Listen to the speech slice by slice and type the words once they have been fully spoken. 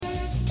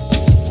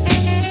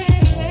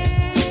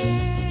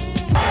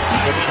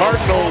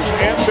Cardinals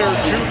end their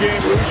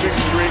 2-game losing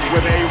streak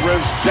with a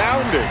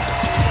resounding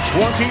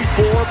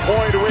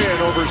 24-point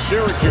win over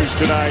Syracuse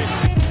tonight.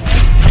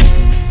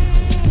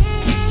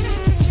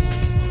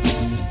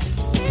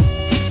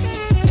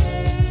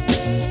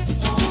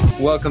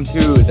 Welcome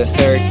to the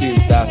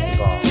Syracuse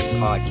Basketball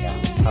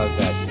Podcast. How's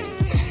that?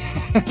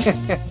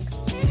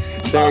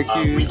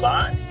 Syracuse is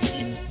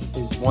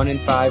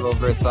 1-5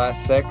 over its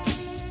last 6,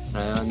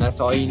 and that's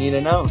all you need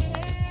to know.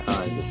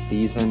 The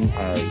season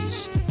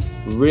has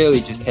really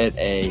just hit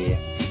a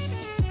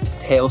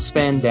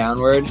tailspin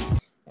downward,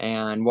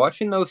 and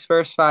watching those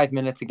first 5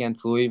 minutes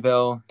against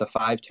Louisville, the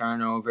 5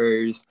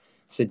 turnovers,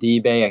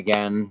 Sidibe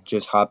again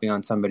just hopping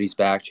on somebody's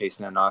back,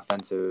 chasing an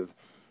offensive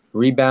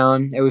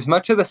rebound. It was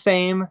much of the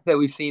same that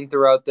we've seen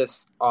throughout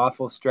this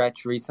awful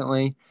stretch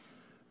recently,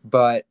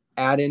 but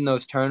add in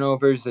those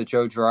turnovers that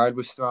Joe Girard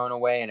was throwing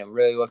away, and it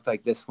really looked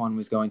like this one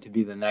was going to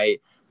be the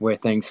night where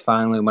things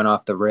finally went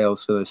off the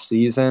rails for the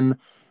season,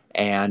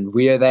 and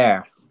we are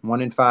there.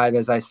 1-5,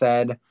 as I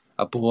said,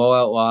 a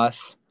blowout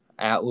loss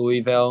at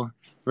Louisville.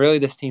 Really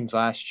this team's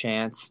last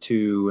chance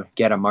to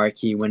get a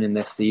marquee win in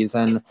this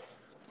season.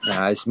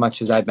 As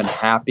much as I've been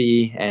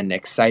happy and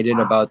excited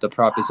about the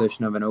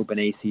proposition of an open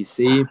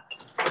ACC,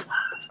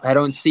 I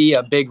don't see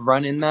a big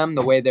run in them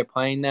the way they're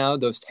playing now.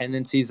 Those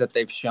tendencies that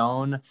they've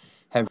shown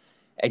have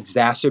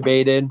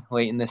exacerbated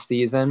late in the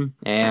season.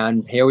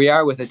 And here we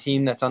are with a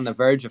team that's on the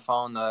verge of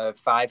falling the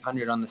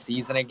 500 on the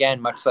season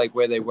again, much like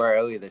where they were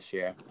earlier this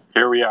year.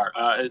 Here we are.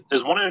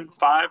 Is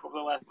 1-5 over the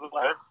last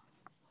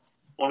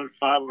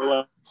 1-5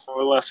 over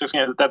the last 6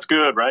 games? That's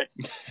good, right?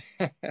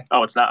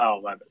 Oh, it's not. Oh,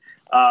 my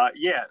bad.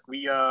 Yeah,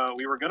 we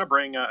were going to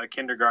bring a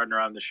kindergartner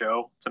on the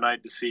show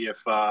tonight to see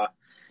if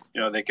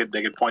they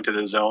could point to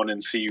the zone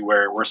and see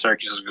where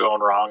Syracuse is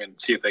going wrong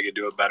and see if they could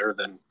do it better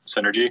than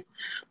Synergy.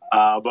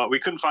 But we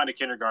couldn't find a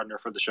kindergartner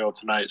for the show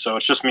tonight, so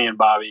it's just me and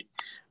Bobby.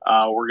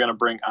 We're going to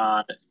bring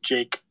on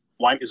Jake.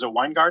 Is it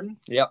Weingarten?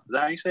 Yep. Is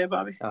that how you say it,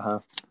 Bobby? Uh-huh.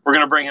 We're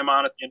going to bring him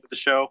on at the end of the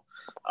show.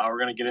 We're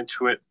going to get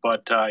into it.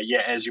 But,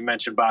 as you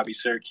mentioned, Bobby,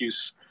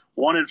 Syracuse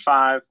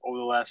 1-5 over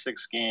the last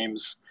 6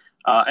 games.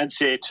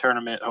 NCAA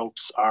tournament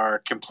hopes are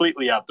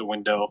completely out the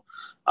window,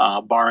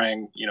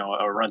 barring,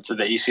 a run to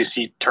the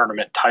ACC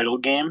tournament title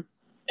game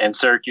and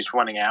Syracuse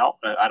winning out.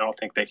 I don't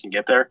think they can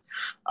get there.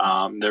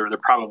 They're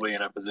probably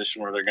in a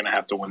position where they're going to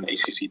have to win the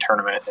ACC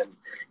tournament.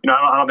 And,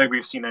 I don't think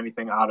we've seen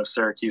anything out of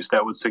Syracuse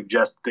that would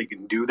suggest they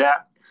can do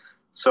that.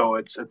 So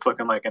it's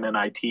looking like an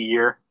NIT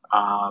year.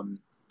 I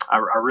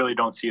really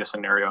don't see a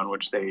scenario in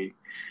which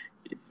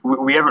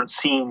we haven't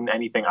seen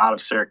anything out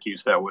of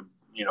Syracuse that would,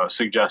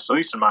 suggest, at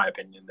least in my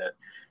opinion, that,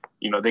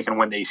 they can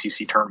win the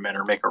ACC tournament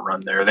or make a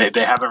run there.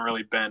 They haven't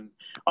really been,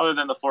 other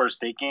than the Florida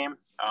State game,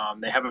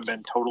 they haven't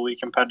been totally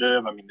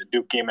competitive. I mean, the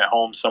Duke game at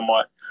home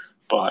somewhat,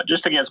 but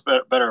just against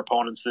better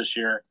opponents this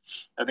year.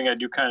 I think I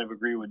do kind of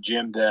agree with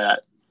Jim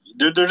that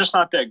they're just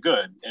not that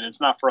good, and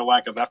it's not for a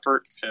lack of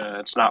effort.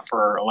 It's not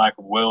for a lack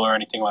of will or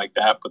anything like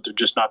that, but they're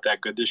just not that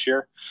good this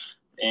year.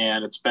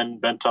 And it's been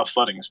tough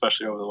sledding,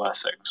 especially over the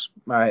last 6.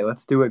 All right,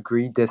 let's do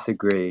agree,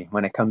 disagree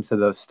when it comes to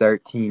those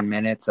 13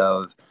 minutes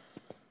of,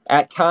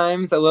 at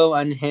times, a little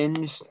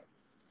unhinged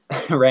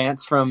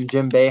rants from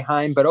Jim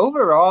Boeheim, but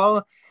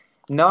overall,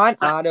 not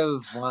out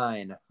of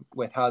line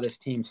with how this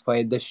team's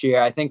played this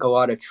year. I think a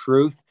lot of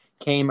truth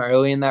came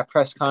early in that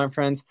press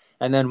conference,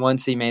 and then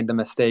once he made the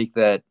mistake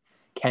that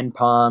Ken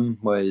Pom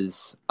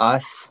was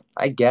us,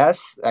 I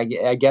guess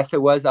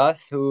it was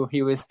us who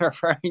he was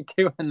referring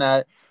to in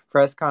that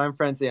press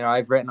conference.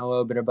 I've written a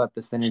little bit about the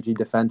Synergy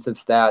defensive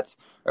stats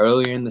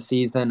earlier in the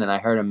season, and I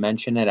heard him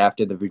mention it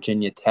after the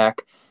Virginia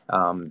Tech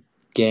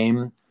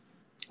game.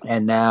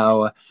 And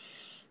now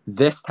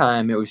this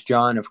time it was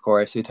John, of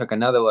course, who took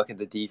another look at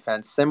the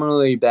defense.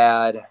 Similarly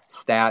bad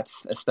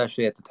stats,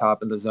 especially at the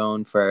top of the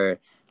zone for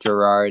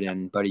Girard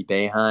and Buddy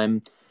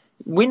Boeheim.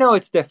 We know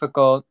it's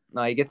difficult.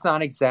 It's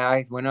not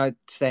exact. We're not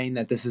saying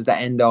that this is the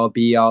end-all,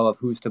 be-all of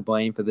who's to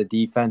blame for the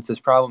defense. There's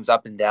problems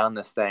up and down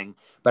this thing.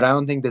 But I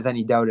don't think there's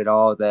any doubt at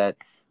all that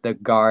the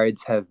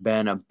guards have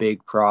been a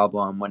big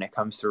problem when it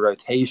comes to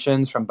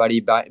rotations from Buddy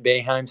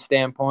Boeheim's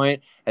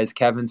standpoint. As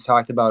Kevin's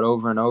talked about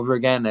over and over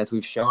again, as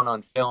we've shown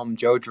on film,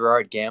 Joe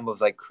Girard gambles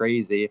like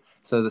crazy.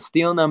 So the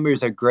steal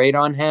numbers are great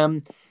on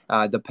him.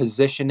 The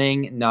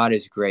positioning, not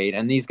as great.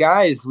 And these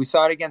guys, we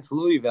saw it against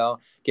Louisville,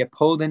 get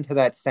pulled into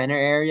that center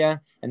area,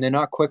 and they're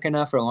not quick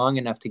enough or long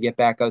enough to get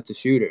back out to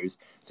shooters.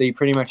 So you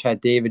pretty much had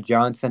David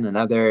Johnson and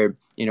other,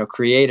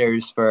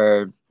 creators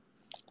for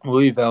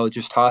Louisville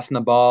just tossing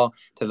the ball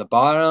to the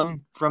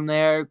bottom from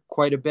there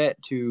quite a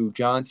bit to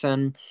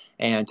Johnson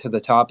and to the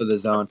top of the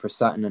zone for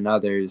Sutton and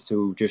others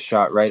who just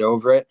shot right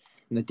over it.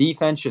 And the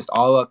defense just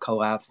all out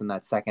collapsed in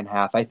that second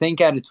half. I think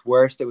at its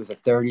worst, it was a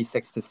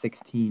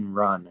 36-16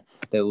 run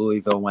that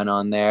Louisville went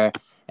on there.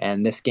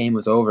 And this game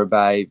was over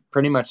by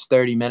pretty much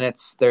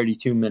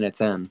 32 minutes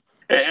in.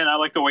 And I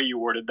like the way you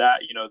worded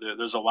that.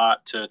 There's a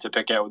lot to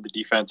pick at with the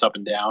defense up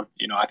and down.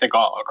 I think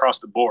all across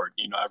the board,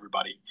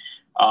 everybody.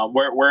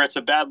 Where it's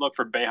a bad look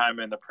for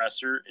Boeheim and the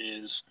presser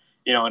is,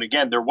 and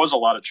again, there was a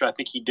lot of truth. I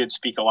think he did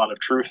speak a lot of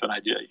truth, and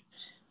I did.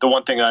 the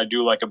one thing that I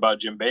do like about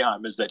Jim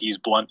Boeheim is that he's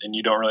blunt, and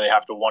you don't really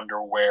have to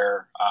wonder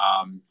where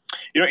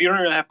you don't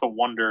really have to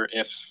wonder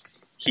if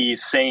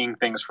he's saying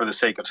things for the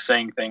sake of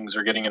saying things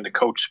or getting into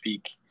coach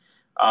speak.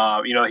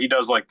 He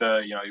does like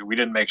we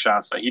didn't make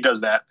shots. He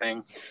does that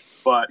thing,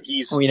 but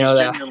he's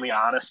genuinely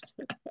honest.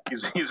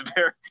 He's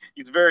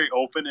very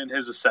open in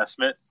his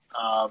assessment,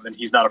 and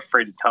he's not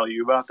afraid to tell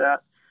you about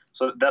that.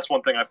 So that's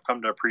one thing I've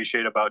come to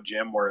appreciate about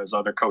Jim, whereas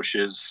other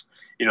coaches,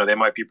 they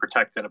might be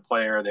protecting a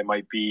player, they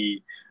might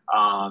be,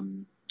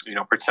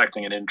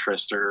 protecting an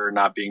interest or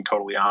not being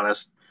totally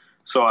honest.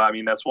 So, I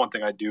mean, that's one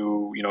thing I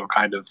do,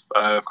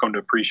 I've come to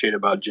appreciate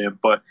about Jim.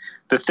 But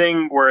the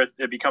thing where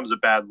it becomes a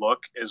bad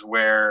look is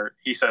where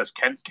he says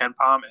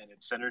KenPom and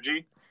it's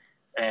synergy.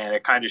 And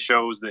it kind of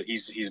shows that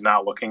he's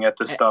not looking at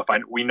this stuff.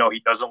 We know he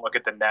doesn't look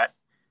at the net.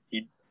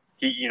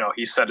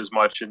 He said as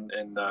much in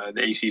the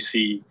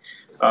ACC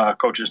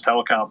coaches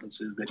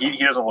teleconferences that he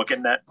doesn't look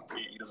at net.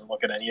 He doesn't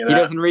look at any of that.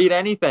 He doesn't read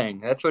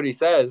anything. That's what he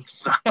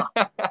says.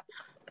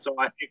 So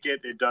I think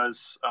it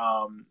does,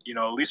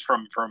 at least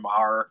from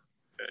our,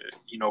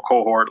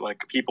 cohort,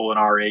 like people in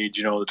our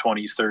age, the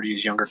 20s,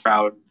 30s, younger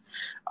crowd,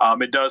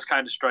 it does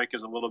kind of strike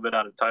as a little bit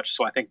out of touch.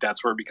 So I think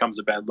that's where it becomes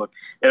a bad look.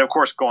 And of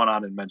course, going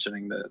on and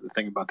mentioning the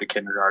thing about the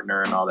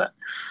kindergartner and all that.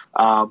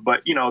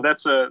 But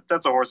that's a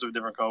horse of a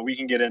different color. We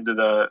can get into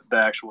the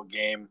actual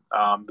game,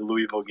 the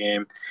Louisville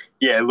game.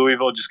 Yeah,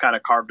 Louisville just kind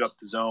of carved up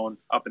the zone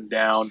up and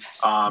down.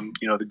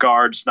 The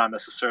guards, not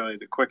necessarily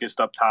the quickest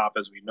up top,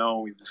 as we know.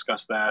 We've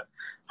discussed that.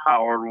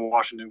 Howard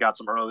Washington got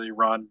some early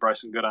run.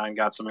 Bryson Goodine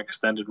got some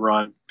extended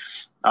run.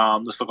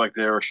 This looked like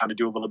they were trying to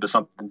do a little bit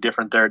something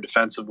different there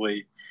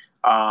defensively.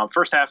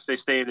 First half, they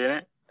stayed in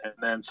it. And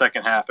then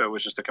second half, it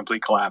was just a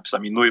complete collapse. I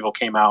mean, Louisville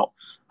came out.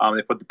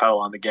 They put the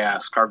pedal on the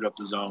gas, carved up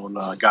the zone,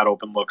 got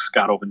open looks,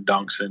 got open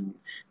dunks. And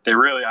they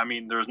really,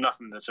 there was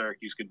nothing that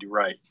Syracuse could do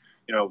right.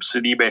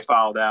 Sidibe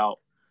fouled out.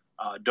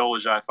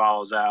 Dolezaj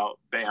fouls out.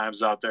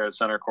 Boeheim's out there at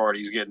center court.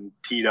 He's getting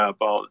teed up.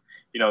 All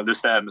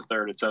this, that, and the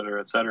third, et cetera,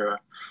 et cetera.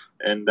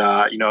 And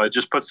it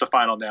just puts the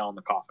final nail in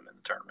the coffin in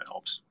the tournament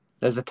hopes.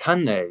 There's a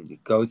ton to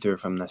go through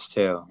from this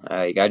too.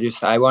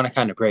 I want to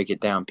kind of break it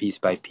down piece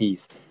by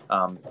piece,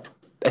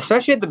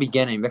 especially at the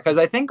beginning, because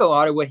I think a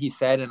lot of what he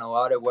said and a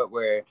lot of what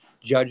we're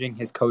judging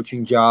his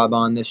coaching job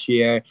on this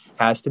year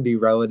has to be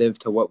relative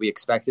to what we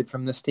expected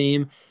from this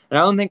team. And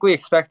I don't think we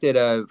expected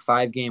a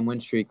 5-game win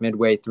streak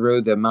midway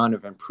through, the amount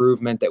of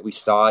improvement that we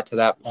saw to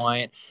that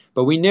point.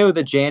 But we knew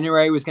that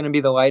January was going to be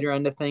the lighter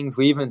end of things.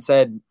 We even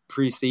said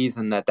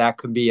preseason that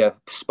could be a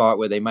spot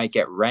where they might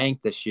get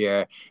ranked this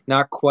year.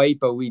 Not quite,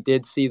 but we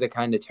did see the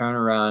kind of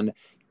turnaround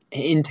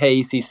into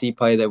ACC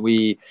play that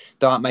we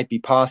thought might be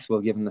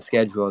possible given the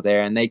schedule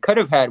there. And they could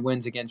have had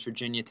wins against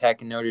Virginia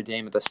Tech and Notre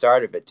Dame at the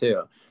start of it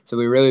too. So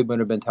we really would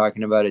have been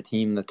talking about a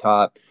team in the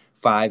top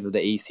 5 of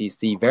the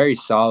ACC very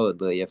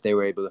solidly if they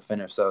were able to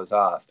finish those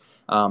off.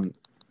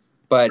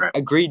 But right.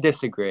 Agree,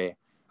 disagree.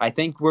 I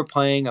think we're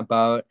playing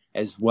about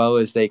as well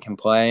as they can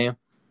play,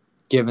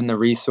 given the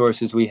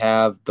resources we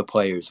have, the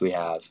players we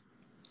have.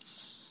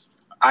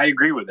 I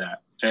agree with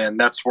that. And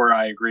that's where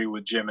I agree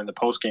with Jim in the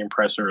post-game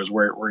presser is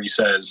where he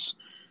says,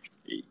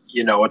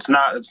 it's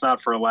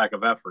not for a lack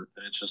of effort.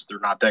 It's just they're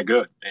not that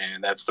good.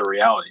 And that's the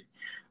reality.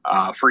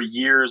 For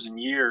years and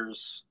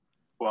years,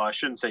 well, I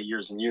shouldn't say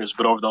years and years,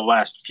 but over the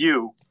last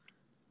few,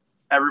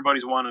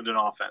 everybody's wanted an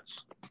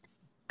offense.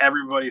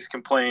 Everybody's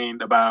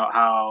complained about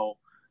how,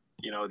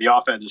 the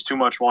offense is too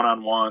much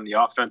one-on-one. The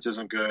offense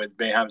isn't good.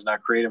 Boeheim's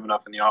not creative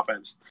enough in the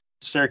offense.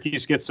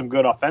 Syracuse gets some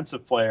good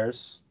offensive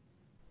players.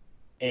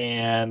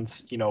 And,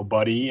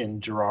 Buddy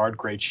and Gerard,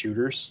 great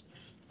shooters.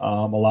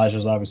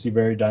 Elijah's obviously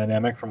very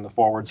dynamic from the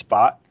forward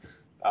spot.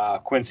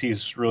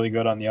 Quincy's really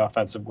good on the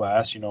offensive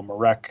glass.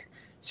 Marek,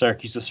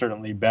 Syracuse is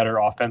certainly better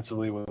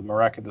offensively with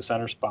Marek at the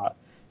center spot.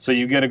 So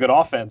you get a good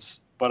offense,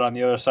 but on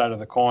the other side of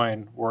the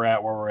coin, we're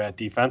at where we're at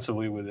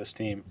defensively with this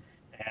team.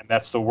 And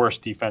that's the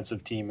worst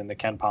defensive team in the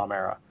KenPom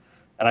era.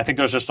 And I think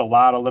there's just a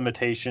lot of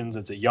limitations.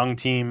 It's a young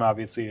team.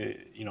 Obviously,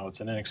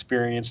 it's an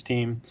inexperienced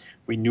team.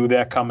 We knew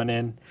that coming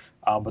in.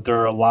 But there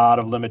are a lot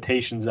of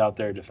limitations out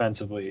there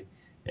defensively,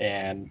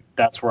 and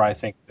that's where I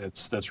think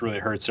that's really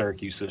hurt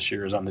Syracuse this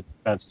year is on the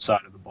defensive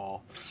side of the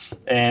ball.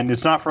 And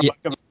it's not for lack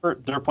of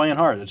effort; they're playing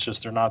hard. It's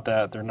just they're not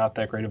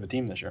that great of a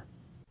team this year.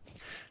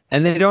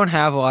 And they don't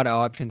have a lot of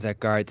options at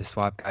guard to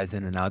swap guys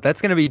in and out.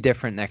 That's going to be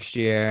different next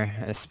year,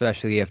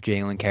 especially if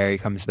Jalen Carey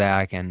comes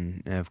back.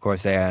 And of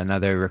course, they have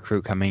another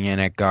recruit coming in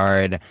at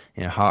guard.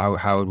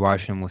 Howard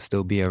Washington will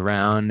still be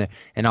around.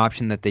 An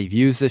option that they've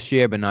used this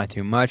year, but not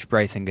too much.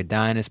 Bryson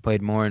Goodine has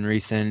played more in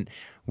recent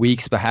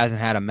weeks, but hasn't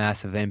had a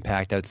massive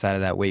impact outside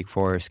of that Wake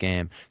Forest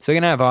game. So they're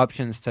going to have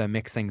options to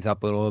mix things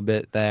up a little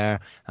bit there.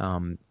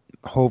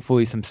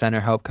 Hopefully some center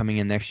help coming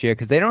in next year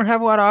because they don't have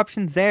a lot of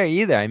options there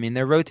either. I mean,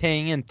 they're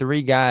rotating in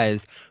 3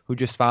 guys who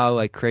just foul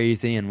like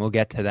crazy, and we'll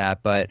get to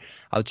that, but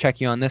I'll check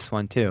you on this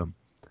one too.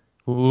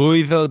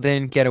 Louisville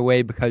didn't get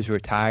away because we're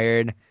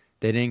tired.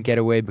 They didn't get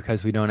away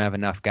because we don't have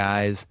enough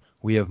guys.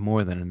 We have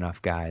more than enough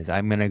guys.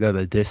 I'm going to go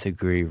the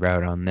disagree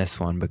route on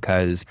this one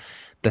because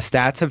the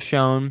stats have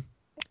shown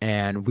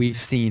And we've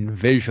seen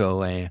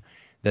visually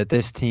that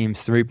this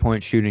team's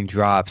three-point shooting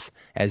drops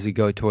as we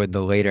go toward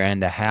the later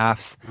end of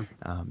halves.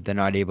 They're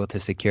not able to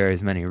secure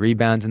as many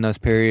rebounds in those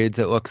periods,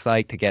 it looks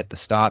like, to get the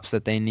stops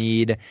that they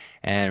need.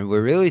 And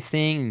we're really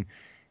seeing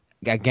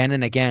again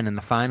and again in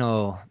the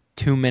final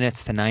 2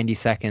 minutes to 90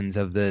 seconds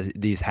of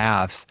these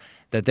halves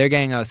that they're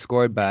getting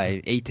outscored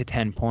by 8 to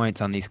 10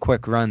 points on these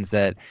quick runs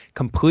that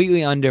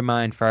completely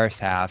undermine first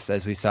halves,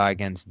 as we saw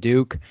against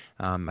Duke.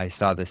 I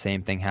saw the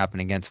same thing happen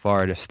against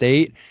Florida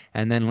State.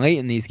 And then late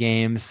in these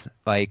games,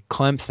 like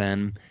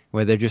Clemson,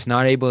 where they're just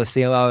not able to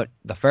seal out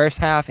the first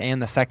half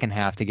and the second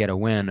half to get a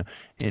win.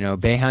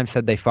 Boeheim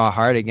said they fought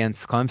hard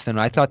against Clemson.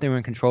 I thought they were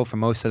in control for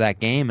most of that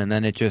game, and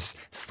then it just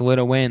slid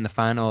away in the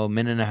final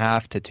minute and a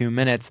half to 2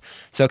 minutes.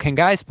 So can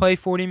guys play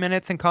 40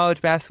 minutes in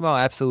college basketball?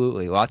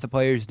 Absolutely. Lots of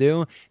players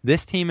do.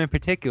 This team in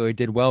particular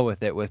did well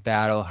with it with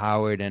Battle,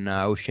 Howard, and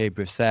O'Shea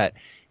Brissett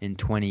in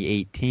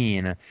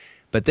 2018.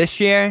 But this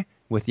year,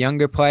 with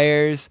younger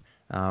players,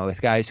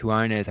 with guys who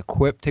aren't as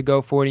equipped to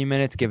go 40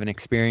 minutes, given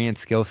experience,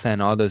 skill set,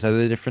 and all those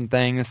other different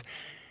things,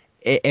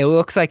 it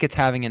looks like it's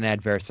having an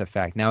adverse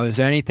effect. Now, is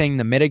there anything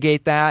to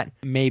mitigate that?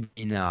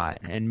 Maybe not.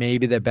 And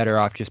maybe they're better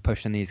off just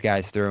pushing these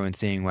guys through and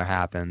seeing what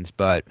happens.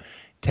 But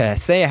to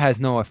say it has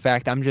no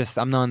effect, I'm not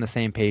on the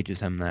same page as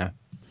him there.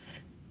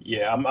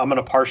 Yeah, I'm going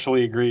to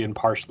partially agree and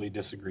partially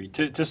disagree.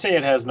 To say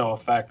it has no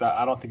effect,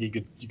 I don't think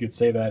you could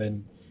say that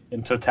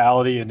in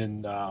totality and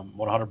in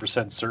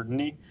 100%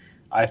 certainty.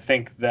 I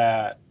think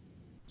that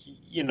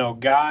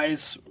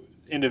guys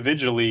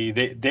individually,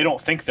 they don't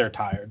think they're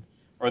tired,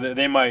 or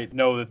they might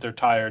know that they're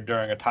tired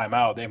during a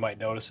timeout. They might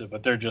notice it,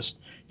 but they're just,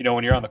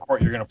 when you're on the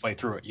court, you're going to play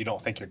through it. You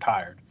don't think you're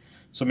tired.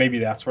 So maybe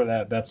that's where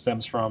that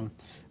stems from.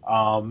 To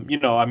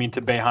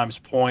Boeheim's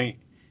point,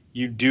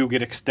 you do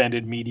get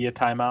extended media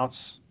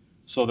timeouts.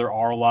 So there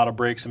are a lot of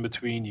breaks in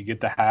between. You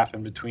get the half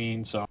in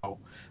between. So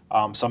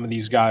some of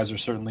these guys are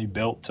certainly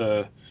built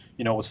to,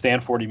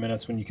 withstand 40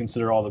 minutes when you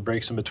consider all the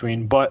breaks in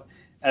between. But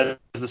as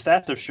the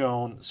stats have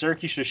shown,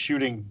 Syracuse's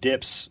shooting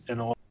dips in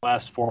the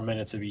last 4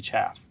 minutes of each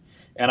half.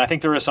 And I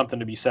think there is something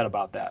to be said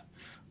about that.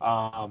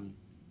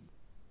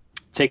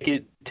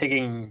 Taking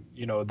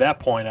that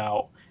point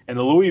out, in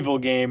the Louisville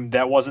game,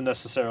 that wasn't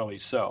necessarily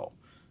so.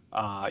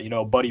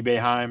 Buddy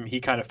Boeheim, he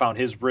kind of found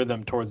his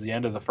rhythm towards the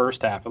end of the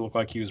first half. It looked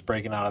like he was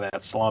breaking out of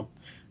that slump.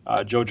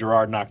 Joe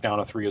Girard knocked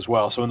down a three as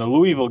well. So in the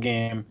Louisville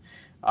game,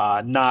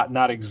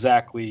 not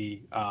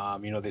exactly,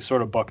 they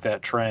sort of bucked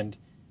that trend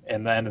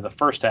in the end of the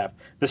first half.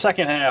 The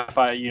second half,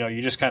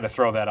 you just kind of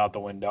throw that out the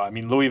window. I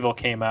mean, Louisville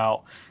came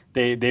out,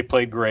 they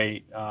played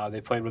great.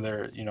 They played with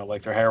their,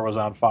 like their hair was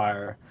on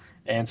fire.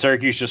 And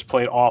Syracuse just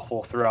played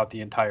awful throughout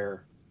the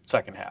entire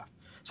second half.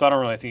 So I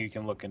don't really think you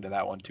can look into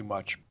that one too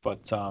much.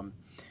 But, down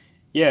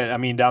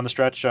the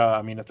stretch,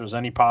 if there's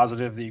any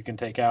positive that you can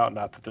take out,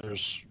 not that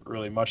there's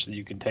really much that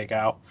you can take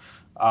out,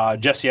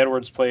 Jesse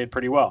Edwards played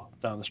pretty well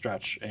down the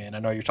stretch. And I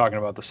know you're talking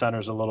about the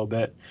centers a little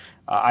bit.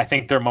 I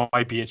think there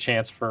might be a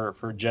chance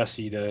for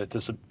Jesse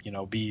to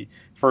be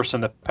first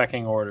in the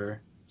pecking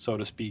order, so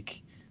to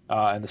speak,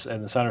 in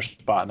the center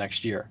spot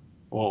next year.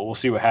 We'll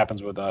see what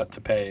happens with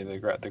Tepe,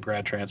 the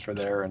grad transfer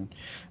there, and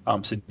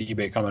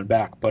Sidibe coming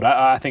back. But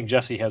I think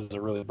Jesse has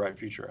a really bright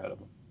future ahead of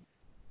him.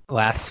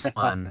 Last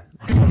one.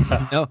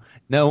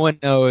 No one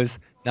knows,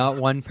 not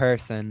one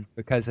person,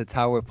 because it's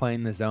how we're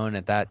playing the zone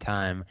at that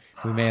time.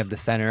 We may have the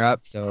center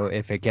up, so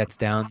if it gets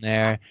down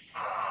there,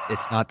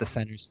 it's not the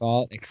center's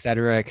fault, et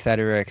cetera, et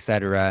cetera, et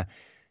cetera.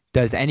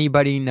 Does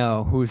anybody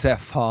know who's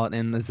at fault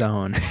in the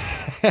zone?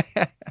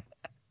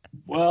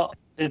 Well,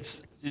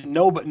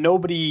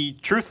 nobody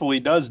truthfully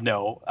does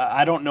know.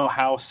 I don't know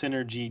how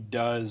Synergy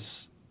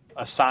does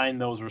assign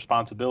those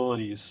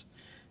responsibilities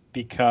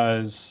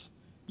because,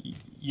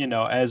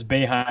 as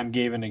Boeheim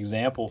gave an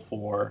example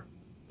for,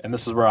 and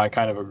this is where I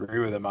kind of agree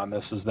with him on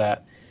this, is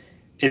that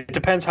it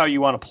depends how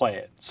you want to play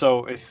it.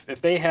 So if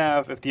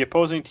the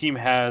opposing team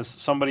has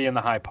somebody in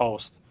the high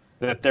post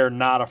that they're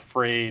not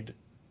afraid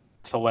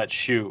to let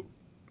shoot,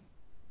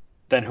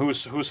 then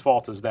whose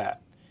fault is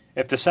that?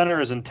 If the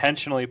center is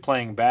intentionally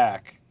playing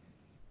back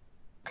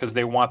because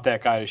they want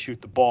that guy to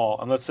shoot the ball,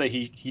 and let's say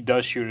he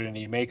does shoot it and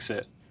he makes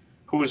it,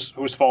 whose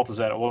fault is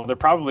that? Well, they're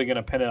probably going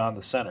to pin it on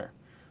the center.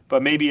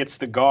 But maybe it's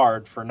the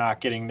guard for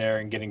not getting there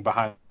and getting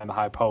behind the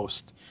high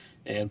post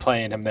and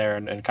playing him there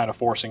and kind of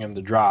forcing him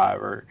to drive,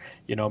 or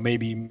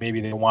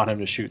maybe they want him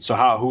to shoot. So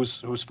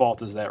whose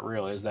fault is that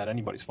really? Is that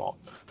anybody's fault?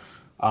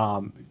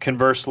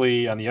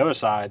 Conversely, on the other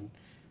side,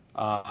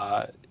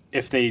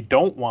 if they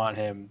don't want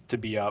him to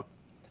be up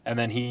and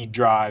then he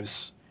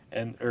drives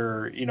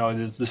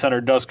the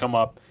center does come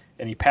up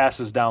and he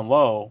passes down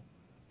low,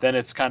 then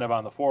it's kind of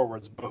on the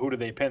forwards. But who do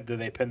they pin? Do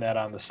they pin that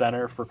on the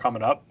center for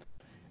coming up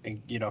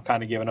and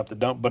kind of giving up the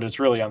dump? But it's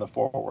really on the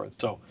forward.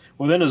 So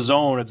within a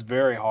zone, it's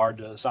very hard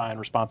to assign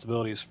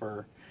responsibilities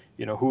for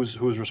who's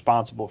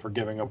responsible for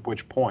giving up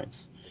which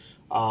points.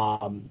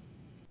 So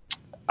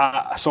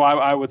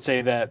I would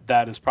say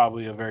that is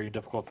probably a very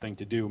difficult thing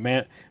to do.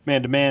 Man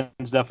to man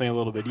is definitely a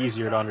little bit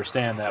easier to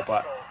understand that,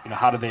 but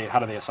how do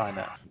they assign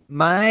that?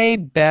 My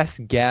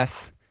best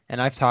guess,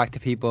 And I've talked to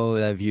people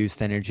that have used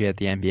synergy at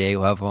the NBA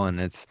level, and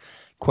it's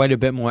quite a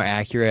bit more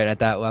accurate at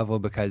that level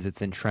because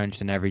it's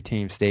entrenched in every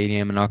team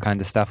stadium and all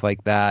kinds of stuff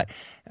like that.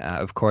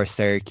 Of course,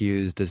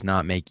 Syracuse does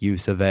not make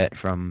use of it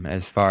from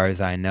as far as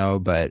I know,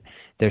 but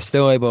they're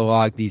still able to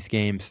log these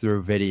games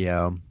through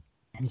video,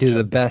 do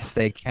the best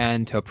they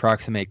can to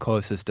approximate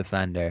closest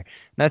defender.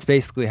 And that's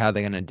basically how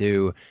they're going to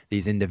do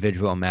these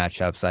individual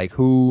matchups, like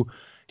who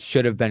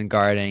should have been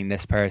guarding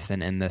this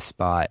person in this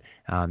spot,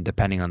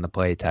 depending on the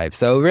play type.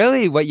 So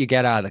really what you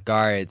get out of the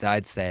guards,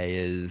 I'd say,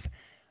 is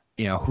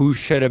who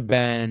should have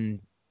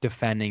been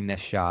defending this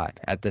shot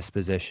at this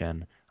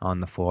position on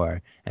the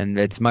floor. And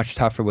it's much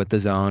tougher with the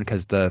zone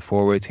because the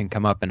forwards can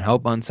come up and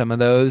help on some of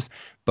those.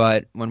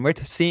 But when we're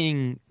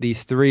seeing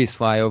these threes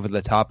fly over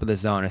the top of the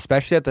zone,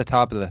 especially at the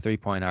top of the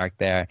three-point arc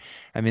there,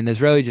 I mean,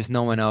 there's really just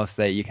no one else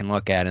that you can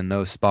look at in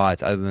those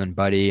spots other than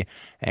Buddy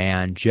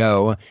and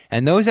Joe.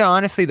 And those are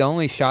honestly the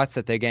only shots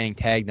that they're getting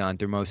tagged on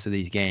through most of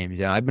these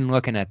games. I've been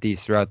looking at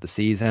these throughout the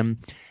season,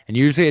 and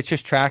usually it's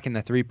just tracking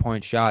the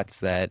three-point shots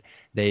that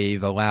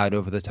they've allowed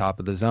over the top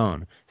of the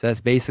zone. So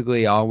that's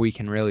basically all we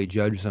can really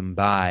judge them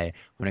by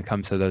when it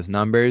comes to those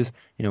numbers.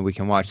 We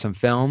can watch some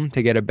film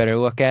to get a better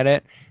look at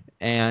it.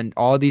 And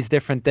all these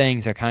different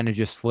things are kind of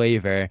just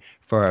flavor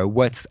for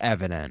what's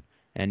evident.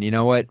 And you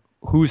know what?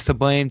 Who's to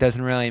blame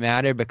doesn't really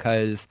matter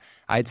because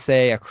I'd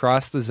say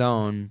across the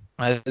zone,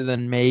 other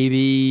than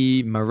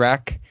maybe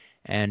Marek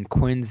and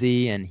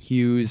Quincy and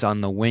Hughes on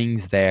the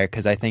wings there,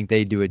 because I think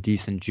they do a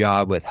decent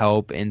job with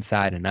help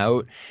inside and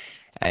out,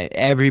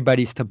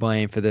 everybody's to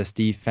blame for this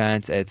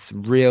defense. It's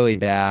really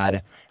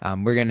bad.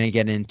 We're going to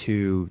get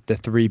into the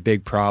three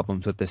big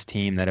problems with this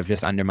team that have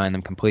just undermined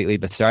them completely,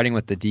 but starting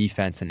with the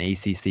defense and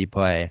ACC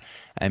play.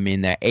 I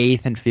mean, they're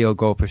 8th in field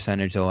goal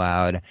percentage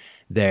allowed.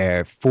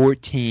 They're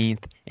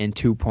 14th in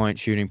two-point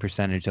shooting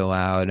percentage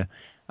allowed.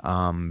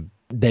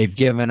 They've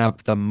given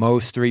up the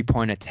most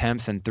three-point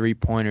attempts and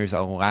three-pointers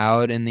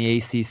allowed in the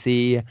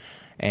ACC,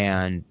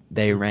 and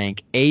they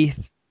rank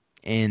 8th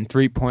in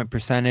three-point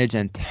percentage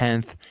and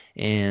 10th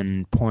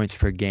in points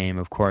per game,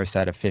 of course,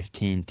 out of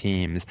 15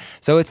 teams.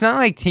 So it's not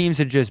like teams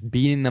are just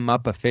beating them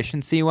up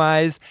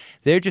efficiency-wise.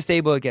 They're just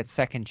able to get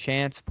second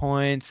chance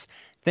points,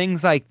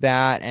 things like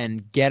that,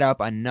 and get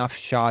up enough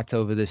shots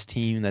over this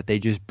team that they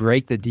just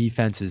break the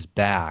defense's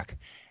back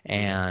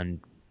and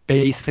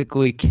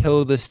basically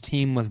kill this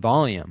team with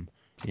volume.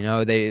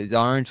 The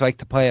Orange like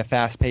to play a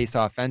fast pace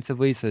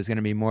offensively, so there's going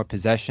to be more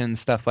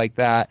possessions, stuff like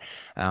that.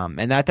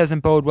 And that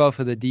doesn't bode well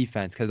for the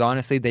defense because,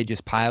 honestly, they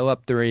just pile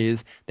up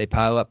threes, they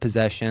pile up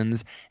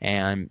possessions,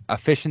 and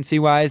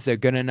efficiency-wise, they're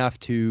good enough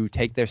to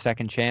take their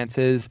second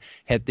chances,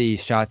 hit the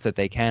shots that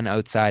they can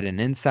outside and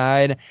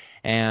inside,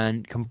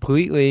 and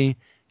completely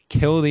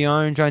kill the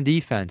Orange on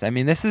defense. I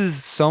mean, this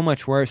is so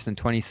much worse than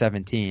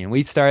 2017.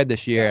 We started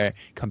this year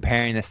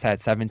comparing this to that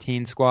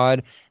 17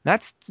 squad.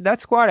 That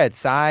squad had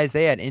size,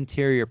 they had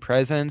interior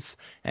presence,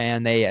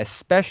 and they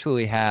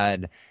especially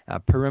had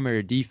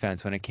perimeter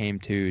defense when it came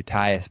to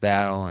Tyus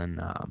Battle and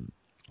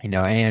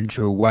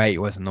Andrew White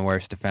wasn't the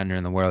worst defender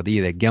in the world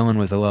either. Gillen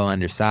was a little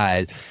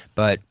undersized,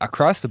 but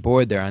across the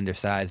board they're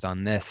undersized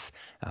on this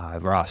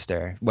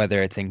roster,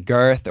 whether it's in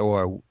girth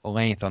or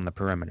length on the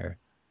perimeter.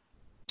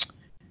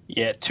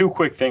 Yeah, two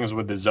quick things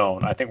with the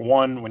zone. I think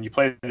one, when you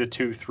play the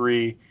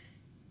 2-3,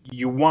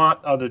 you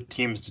want other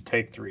teams to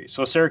take threes.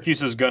 So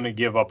Syracuse is going to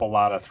give up a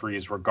lot of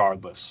threes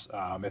regardless.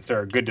 If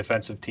they're a good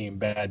defensive team,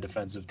 bad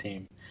defensive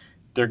team,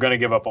 they're going to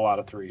give up a lot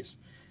of threes.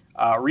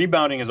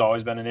 Rebounding has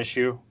always been an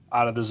issue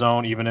out of the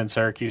zone, even in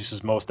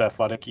Syracuse's most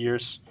athletic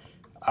years.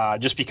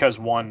 Just because,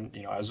 one,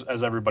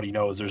 as everybody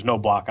knows, there's no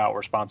block out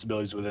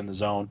responsibilities within the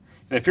zone.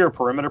 And if you're a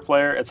perimeter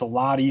player, it's a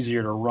lot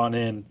easier to run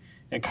in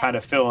and kind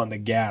of fill in the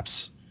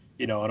gaps.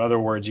 In other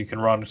words, you can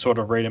run sort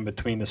of right in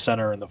between the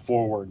center and the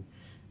forward.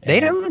 They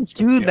don't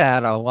do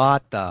that a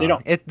lot, though. They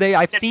don't.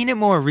 I've seen it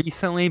more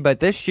recently, but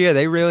this year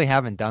they really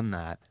haven't done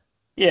that.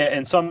 Yeah,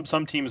 and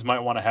some teams might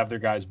want to have their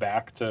guys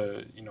back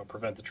to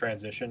prevent the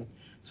transition.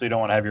 So you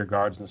don't want to have your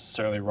guards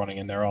necessarily running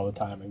in there all the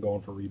time and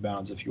going for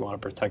rebounds if you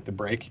want to protect the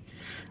break.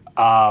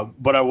 But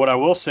what I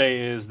will say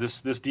is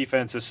this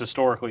defense is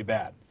historically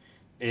bad.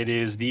 It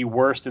is the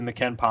worst in the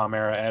KenPom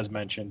era, as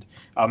mentioned.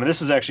 And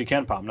this is actually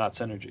KenPom, not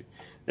Synergy.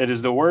 It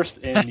is the worst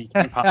in the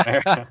KenPom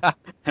era.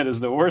 It is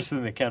the worst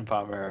in the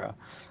KenPom era.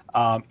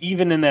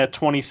 Even in that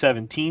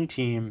 2017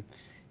 team,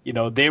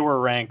 they were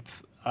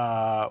ranked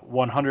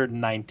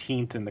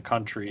 119th in the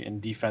country in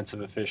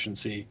defensive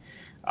efficiency.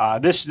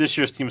 This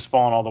year's team's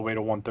fallen all the way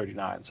to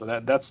 139.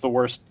 So that's the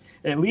worst.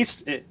 At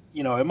least it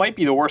might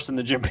be the worst in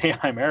the Jim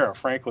Boeheim era,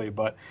 frankly.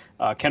 But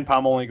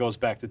KenPom only goes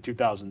back to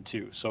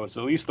 2002, so it's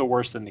at least the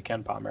worst in the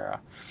KenPom era.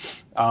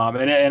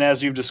 And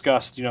as you've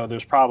discussed,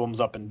 there's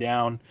problems up and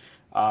down.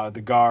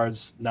 The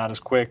guards not as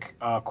quick.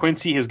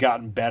 Quincy has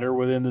gotten better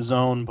within the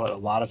zone, but a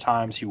lot of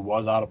times he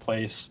was out of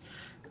place.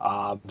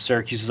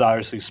 Syracuse is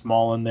obviously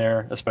small in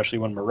there, especially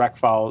when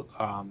Marek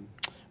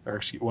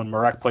when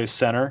Marek plays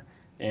center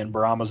and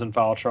Barama's in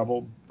foul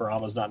trouble.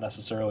 Barama's not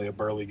necessarily a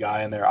burly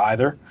guy in there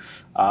either.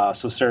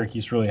 So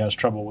Syracuse really has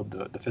trouble with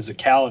the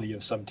physicality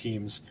of some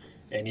teams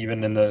And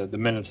even in the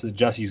minutes that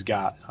Jesse's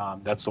got,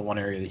 that's the one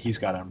area that he's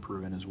got to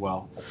improve in as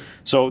well.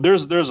 So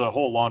there's a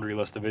whole laundry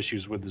list of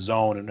issues with the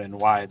zone and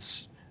why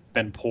it's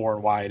been poor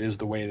and why it is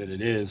the way that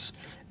it is.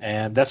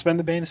 And that's been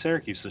the bane of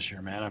Syracuse this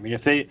year, man. I mean,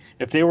 if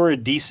they were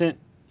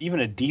even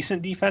a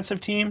decent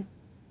defensive team,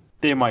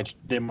 they might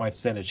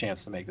stand a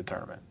chance to make the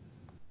tournament.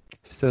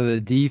 So the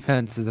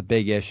defense is a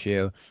big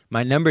issue.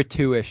 My number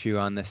 2 issue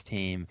on this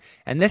team,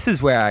 and this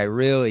is where I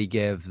really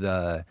give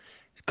the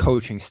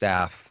coaching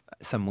staff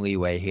some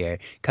leeway here,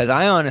 because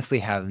I honestly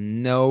have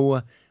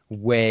no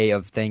way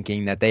of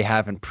thinking that they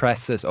haven't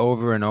pressed this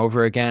over and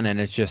over again and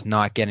it's just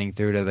not getting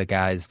through to the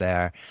guys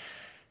there.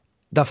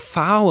 The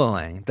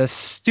fouling, the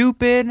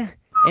stupid,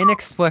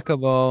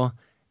 inexplicable,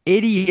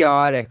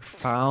 idiotic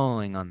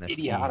fouling on this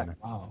team.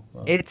 Wow.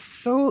 It's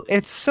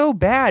so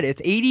bad.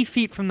 It's 80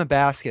 feet from the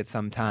basket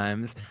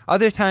sometimes.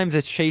 Other times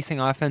it's chasing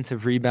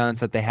offensive rebounds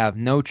that they have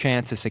no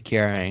chance of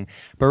securing.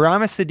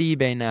 Bourama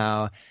Sidibe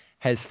now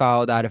has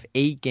fouled out of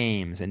 8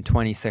 games in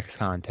 26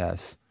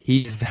 contests.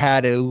 He's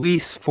had at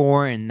least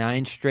 4 in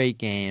 9 straight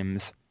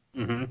games.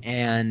 Mm-hmm.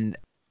 And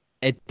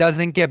it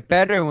doesn't get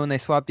better when they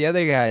swap the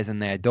other guys in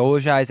there.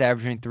 Dolezaj's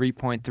averaging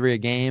 3.3 a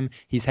game.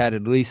 He's had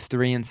at least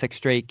 3 in 6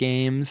 straight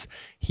games.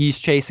 He's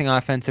chasing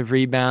offensive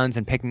rebounds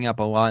and picking up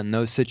a lot in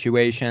those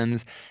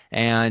situations.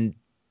 And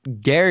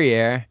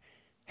Guerrier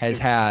has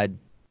had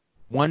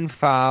 1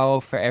 foul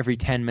for every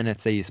 10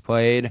 minutes that he's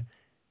played.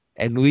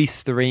 At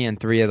least 3 in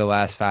 3 of the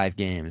last 5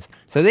 games.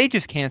 So they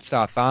just can't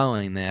stop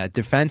fouling there.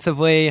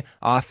 Defensively,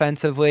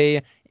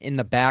 offensively, in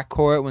the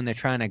backcourt when they're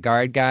trying to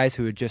guard guys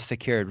who had just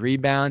secured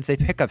rebounds. They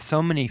pick up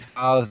so many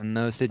fouls in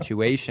those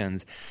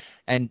situations.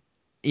 And,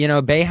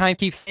 Boeheim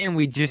keeps saying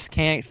we just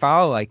can't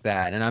foul like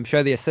that. And I'm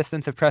sure the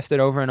assistants have pressed it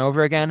over and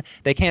over again.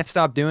 They can't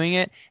stop doing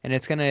it, and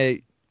it's going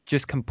to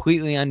just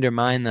completely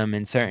undermine them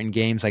in certain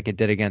games like it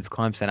did against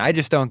Clemson. I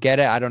just don't get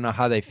it. I don't know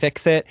how they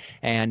fix it,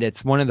 and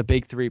it's one of the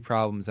big 3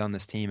 problems on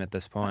this team at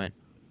this point.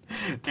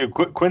 Dude,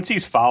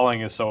 Quincy's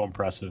fouling is so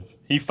impressive.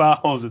 He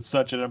fouls at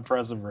such an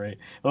impressive rate.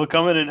 He'll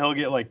come in and he'll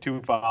get like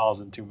 2 fouls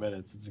in 2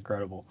 minutes. It's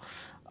incredible.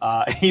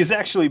 He's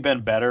actually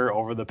been better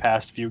over the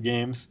past few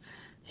games.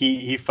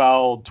 He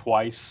fouled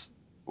twice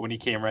when he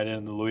came right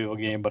in the Louisville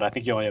game, but I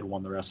think he only had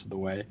 1 the rest of the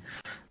way.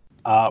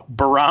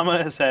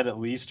 Bourama has had at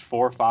least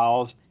 4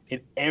 fouls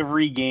in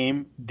every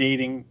game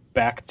dating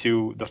back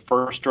to the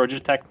first Georgia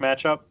Tech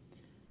matchup,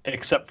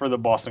 except for the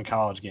Boston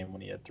College game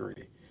when he had 3.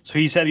 So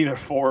he's had either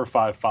 4 or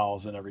 5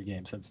 fouls in every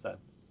game since then,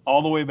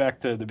 all the way back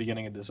to the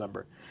beginning of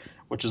December,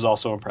 which is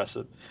also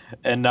impressive.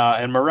 And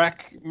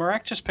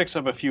Marek just picks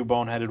up a few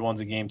boneheaded ones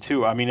a game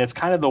too. I mean, it's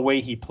kind of the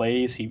way he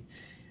plays.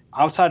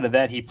 Outside of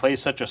that, he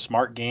plays such a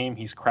smart game.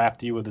 He's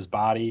crafty with his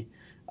body.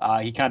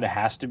 He kind of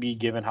has to be,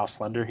 given how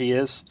slender he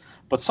is.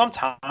 But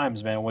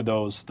sometimes, man, with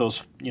those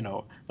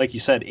like you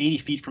said, 80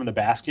 feet from the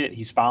basket,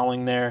 he's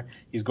fouling there.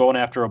 He's going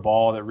after a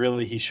ball that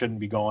really he shouldn't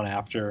be going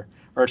after.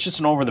 Or it's just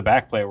an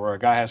over-the-back play where a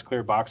guy has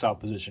clear box-out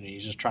position. And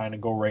he's just trying to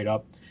go right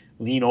up,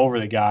 lean over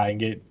the guy,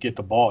 and get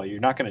the ball. You're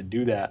not going to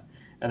do that.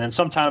 And then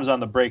sometimes on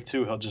the break,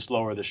 too, he'll just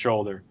lower the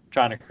shoulder,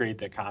 trying to create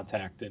that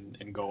contact and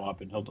go up,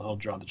 and he'll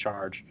draw the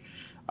charge.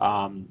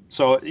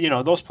 So,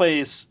 those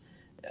plays,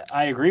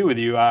 I agree with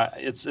you.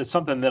 It's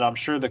something that I'm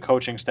sure the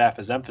coaching staff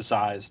has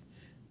emphasized.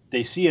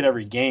 They see it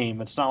every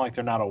game. It's not like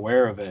they're not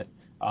aware of it,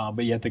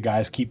 but yet the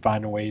guys keep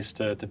finding ways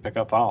to pick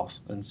up fouls,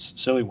 and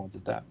silly ones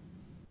at that.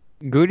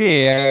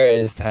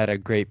 Gutierrez had a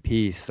great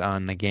piece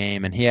on the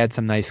game, and he had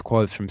some nice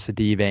quotes from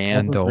Sidibe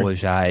and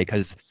Dolezaj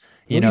because,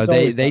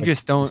 they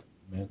just don't.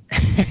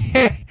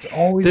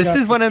 This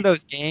is one of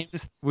those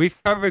games. We've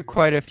covered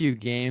quite a few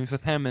games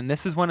with him, and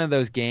this is one of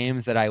those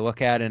games that I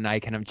look at and I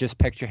can just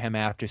picture him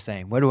after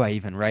saying, "What do I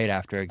even write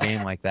after a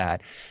game like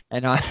that?"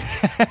 And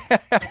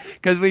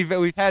because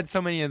we've had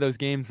so many of those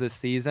games this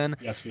season.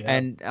 Yes, we have.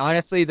 And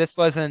honestly, this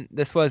wasn't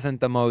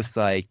the most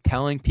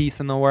telling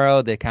piece in the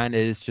world. It kind of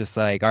is just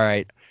like, all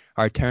right,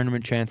 our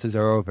tournament chances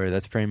are over.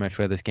 That's pretty much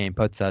where this game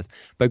puts us.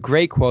 But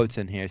great quotes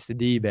in here.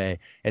 Sidibe,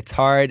 it's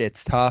hard,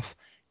 it's tough.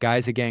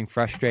 Guys are getting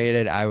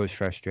frustrated. I was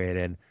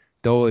frustrated.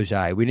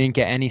 Dolezaj, we didn't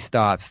get any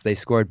stops. They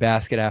scored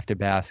basket after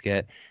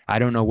basket. I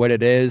don't know what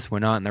it is. We're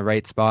not in the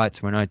right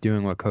spots. We're not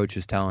doing what coach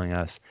is telling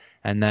us.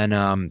 And then,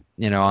 on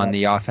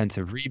the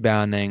offensive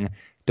rebounding,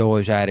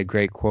 Dolezaj had a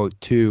great quote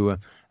too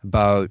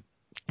about,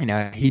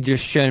 he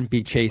just shouldn't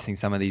be chasing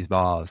some of these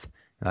balls.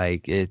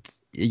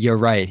 You're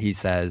right, he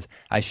says.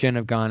 I shouldn't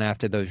have gone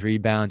after those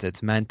rebounds.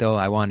 It's mental.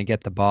 I want to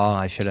get the ball.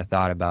 I should have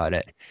thought about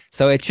it.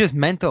 So it's just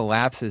mental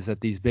lapses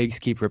that these bigs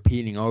keep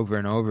repeating over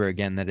and over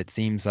again that it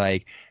seems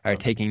like are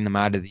taking them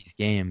out of these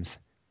games.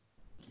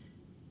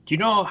 Do you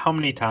know how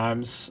many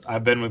times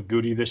I've been with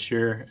Goody this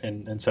year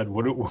and said,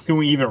 what can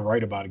we even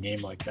write about a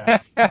game like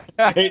that?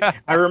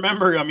 I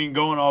remember,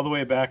 going all the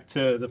way back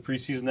to the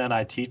preseason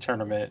NIT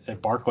tournament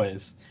at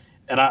Barclays.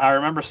 And I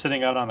remember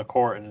sitting out on the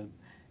court and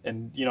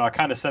I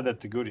kind of said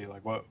that to Goody,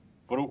 like, what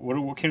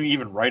can we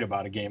even write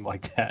about a game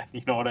like that?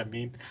 You know what I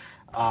mean?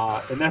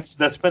 And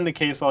that's been the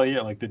case all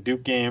year. Like the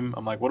Duke game,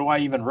 I'm like, what do I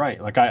even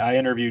write? Like I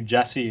interviewed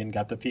Jesse and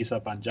got the piece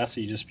up on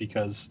Jesse just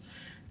because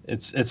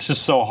it's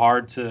just so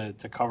hard to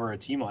cover a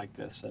team like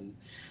this. And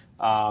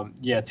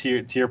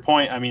to your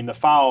point, I mean, the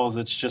fouls,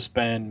 it's just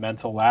been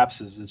mental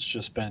lapses. It's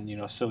just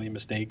been, silly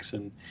mistakes,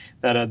 and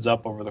that adds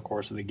up over the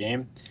course of the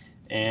game.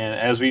 And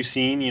as we've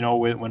seen,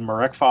 when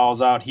Marek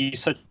fouls out, he's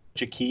such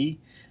a key.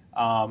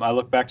 I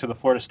look back to the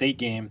Florida State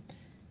game.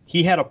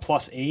 He had a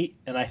 +8,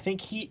 and I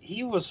think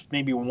he was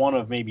maybe one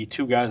of maybe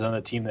two guys on the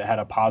team that had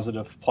a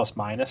positive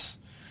plus-minus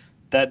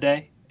that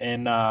day.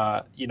 And,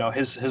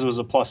 his was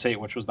a +8,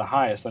 which was the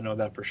highest. I know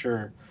that for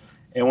sure.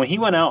 And when he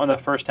went out in the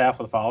first half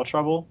with foul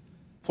trouble,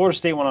 Florida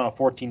State went on a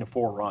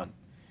 14-4 run.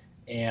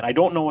 And I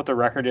don't know what the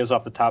record is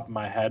off the top of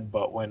my head,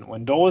 but when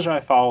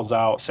Dolezaj fouls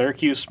out,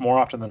 Syracuse, more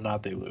often than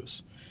not, they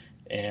lose.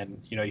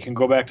 And, you can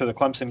go back to the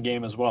Clemson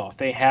game as well. If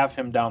they have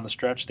him down the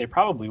stretch, they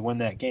probably win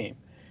that game.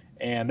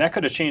 And that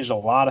could have changed a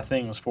lot of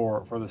things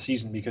for the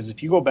season, because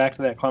if you go back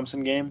to that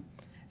Clemson game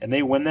and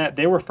they win that,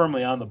 they were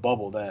firmly on the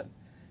bubble then.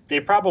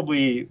 They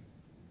probably,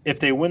 if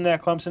they win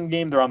that Clemson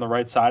game, they're on the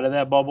right side of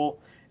that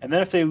bubble. And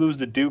then if they lose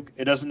to Duke,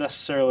 it doesn't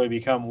necessarily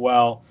become,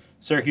 well,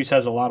 Syracuse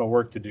has a lot of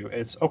work to do.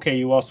 It's, okay,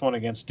 you lost one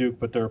against Duke,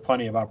 but there are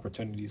plenty of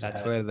opportunities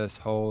That's ahead. where this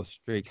whole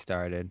streak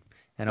started.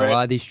 And Right. a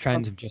lot of these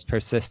trends have just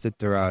persisted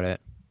throughout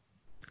it.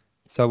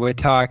 So we're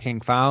talking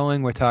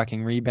fouling, we're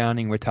talking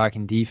rebounding, we're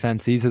talking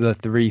defense. These are the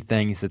three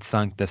things that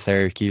sunk the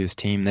Syracuse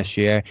team this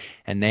year,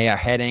 and they are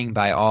heading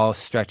by all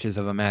stretches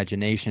of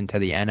imagination to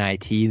the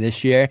NIT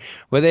this year,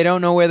 where they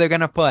don't know where they're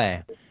going to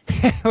play,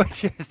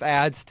 which just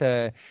adds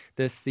to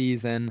this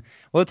season.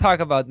 We'll talk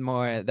about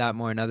that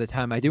more another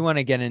time. I do want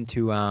to get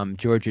into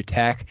Georgia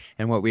Tech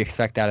and what we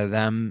expect out of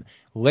them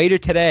later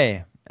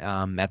today.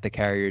 At the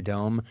Carrier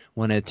Dome,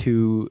 one of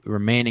two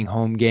remaining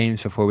home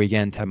games before we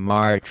get into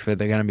March, where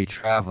they're going to be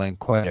traveling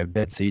quite a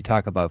bit. So you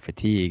talk about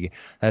fatigue.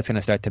 That's going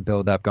to start to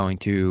build up going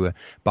to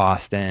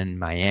Boston,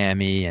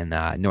 Miami, and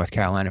North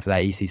Carolina for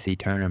that ECC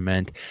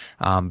tournament.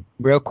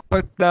 Real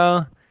quick,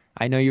 though,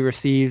 I know you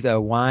received a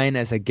wine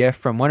as a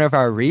gift from one of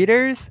our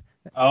readers.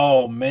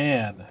 Oh,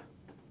 man.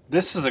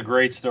 This is a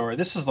great story.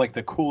 This is like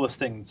the coolest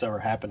thing that's ever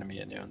happened to me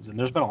at Noons, and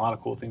there's been a lot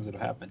of cool things that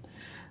have happened.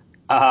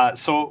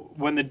 So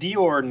when the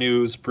Dior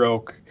news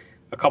broke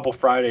a couple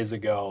Fridays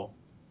ago,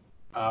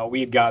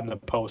 we had gotten the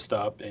post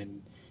up,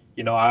 and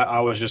I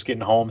was just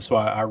getting home, so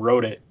I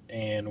wrote it,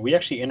 and we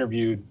actually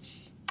interviewed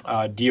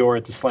Dior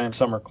at the Slam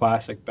Summer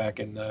Classic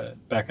back in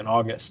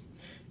August.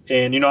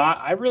 And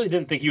I really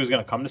didn't think he was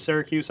going to come to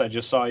Syracuse. I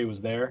just saw he was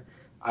there.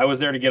 I was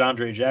there to get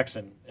Andre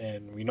Jackson,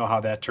 and we know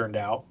how that turned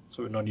out,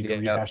 so we don't need to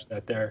rehash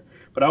that there.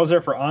 But I was there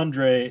for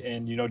Andre,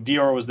 and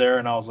Dior was there,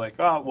 and I was like,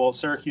 oh, well,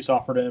 Syracuse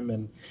offered him,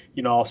 and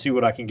I'll see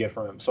what I can get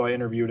from him. So I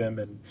interviewed him,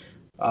 and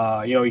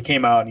he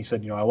came out and he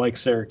said, I like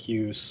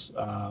Syracuse.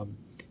 Boeheim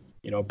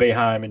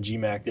and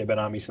GMAC, they've been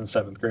on me since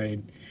 7th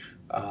grade.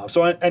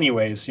 So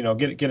anyways,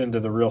 get into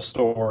the real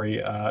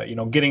story.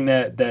 Getting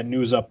that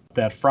news up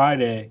that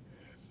Friday,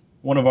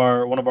 one of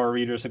our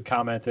readers had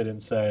commented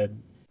and said,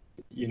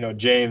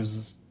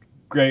 James,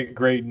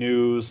 great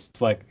news.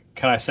 Like,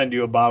 can I send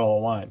you a bottle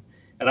of wine?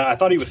 And I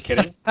thought he was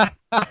kidding.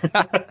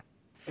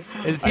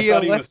 Is he a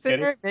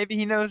listener? Maybe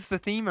he knows the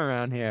theme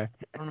around here.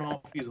 I don't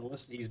know if he's a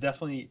listener.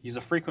 He's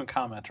a frequent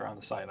commenter on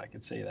the site. I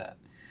could say that.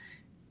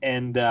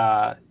 And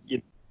I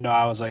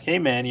was like, hey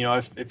man,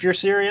 if you're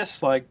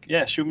serious, like,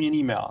 yeah, shoot me an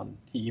email. And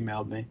he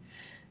emailed me.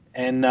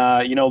 And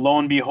lo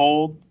and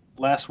behold,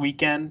 last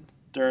weekend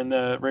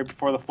right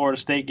before the Florida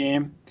State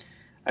game,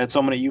 I had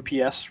someone at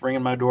UPS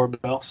ringing my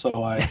doorbell,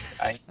 so I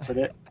answered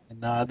it,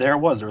 and there it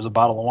was. There was a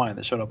bottle of wine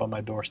that showed up on my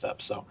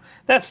doorstep. So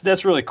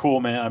that's really cool,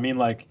 man. I mean,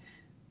 like,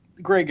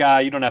 great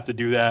guy. You don't have to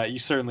do that. You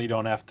certainly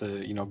don't have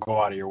to,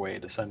 go out of your way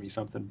to send me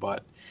something.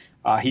 But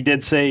he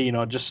did say,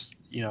 just,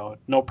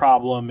 no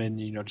problem, and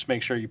just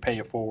make sure you pay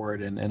it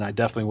forward, and I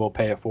definitely will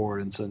pay it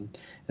forward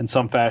in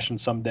some fashion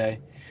someday.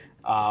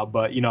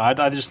 But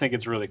I just think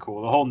it's really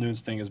cool. The whole news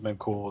thing has been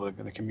cool,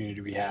 the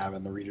community we have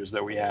and the readers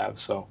that we have.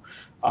 So,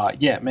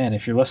 yeah, man,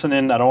 if you're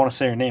listening, I don't want to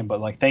say your name, but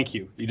like, thank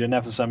you. You didn't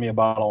have to send me a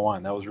bottle of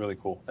wine. That was really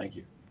cool. Thank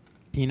you.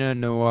 Pinot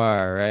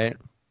Noir, right?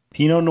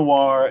 Pinot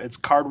Noir. It's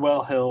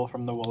Cardwell Hill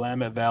from the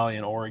Willamette Valley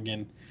in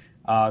Oregon.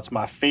 It's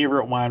my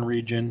favorite wine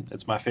region.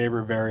 It's my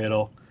favorite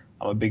varietal.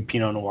 I'm a big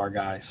Pinot Noir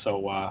guy.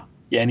 So,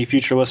 yeah, any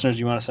future listeners,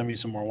 you want to send me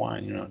some more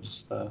wine,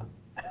 just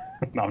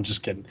no, I'm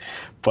just kidding.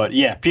 But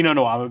yeah, Pinot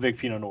Noir. I'm a big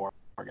Pinot Noir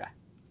guy.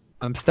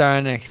 I'm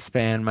starting to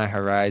expand my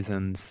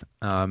horizons,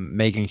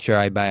 making sure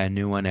I buy a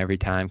new one every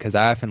time, because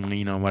I often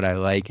lean on what I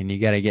like, and you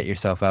got to get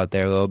yourself out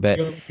there a little bit.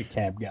 You're like a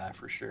cab guy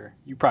for sure.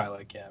 You probably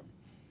like cab.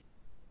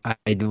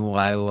 I do.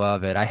 I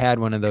love it. I had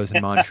one of those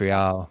in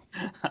Montreal,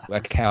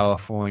 a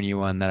California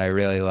one that I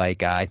really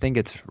like. I think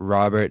it's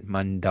Robert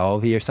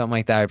Mondalvi or something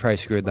like that. I probably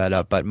screwed that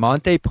up. But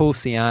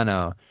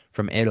Montepulciano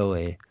from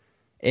Italy.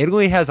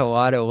 Italy has a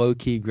lot of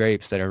low-key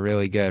grapes that are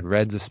really good,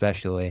 reds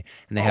especially,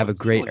 and they have a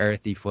great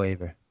earthy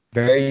flavor.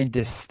 Very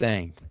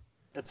distinct.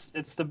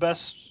 It's the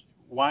best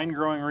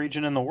wine-growing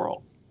region in the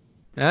world.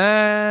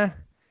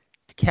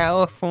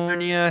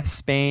 California,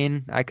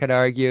 Spain, I could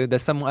argue.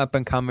 There's some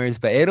up-and-comers,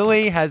 but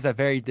Italy has a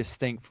very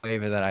distinct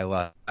flavor that I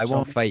love. I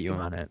won't fight you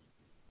on it.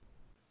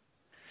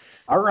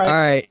 All All right.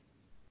 right.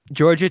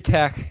 Georgia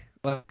Tech,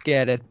 let's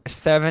get it.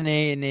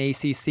 7-8 in the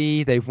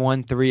ACC. They've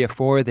won 3 of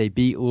 4. They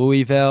beat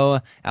Louisville.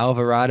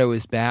 Alvarado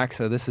is back,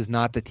 so this is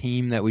not the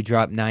team that we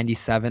dropped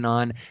 97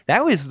 on.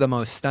 That was the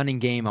most stunning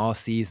game all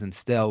season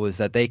still, was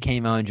that they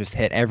came out and just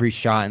hit every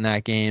shot in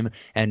that game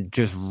and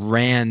just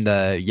ran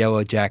the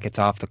Yellow Jackets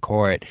off the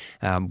court.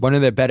 One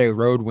of their better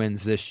road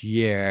wins this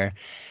year.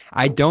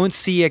 I don't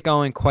see it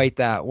going quite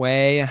that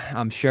way.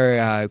 I'm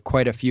sure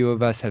quite a few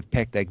of us have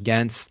picked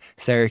against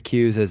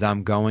Syracuse, as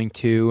I'm going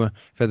to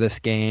for this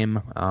game.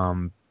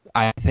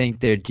 I think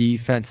their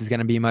defense is going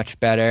to be much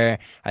better.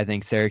 I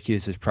think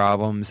Syracuse's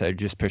problems are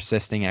just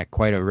persisting at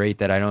quite a rate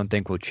that I don't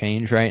think will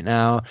change right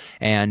now.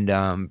 And,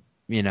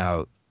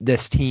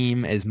 this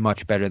team is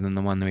much better than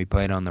the one that we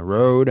played on the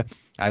road.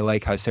 I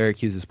like how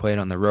Syracuse has played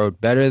on the road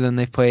better than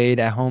they've played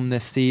at home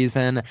this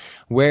season.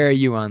 Where are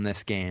you on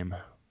this game?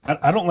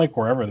 I don't like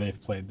wherever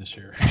they've played this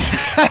year.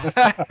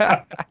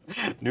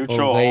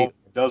 Neutral, home,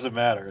 doesn't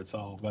matter. It's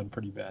all been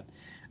pretty bad.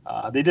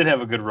 They did have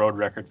a good road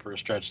record for a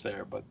stretch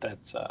there, but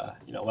that's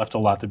left a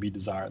lot to be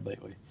desired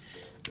lately.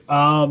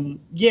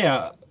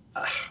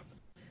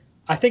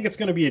 I think it's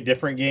going to be a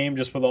different game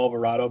just with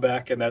Alvarado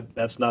back, and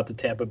that's not the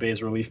Tampa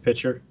Bay's relief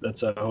pitcher.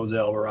 That's Jose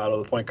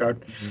Alvarado, the point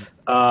guard.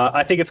 Mm-hmm.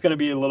 I think it's going to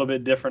be a little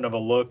bit different of a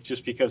look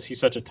just because he's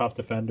such a tough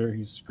defender.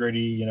 He's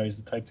gritty.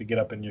 He's the type to get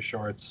up in your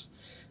shorts.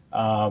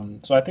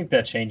 So I think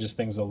that changes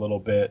things a little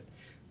bit.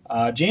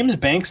 James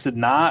Banks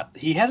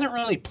he hasn't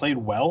really played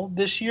well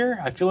this year.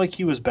 I feel like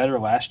he was better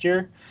last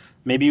year.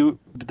 Maybe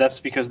that's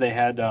because they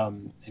had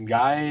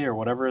Ngai or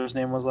whatever his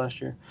name was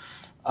last year.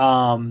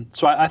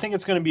 So I think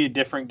it's going to be a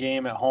different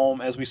game at home.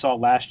 As we saw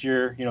last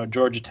year,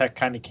 Georgia Tech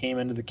kind of came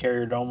into the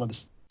Carrier Dome with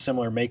a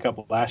similar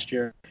makeup last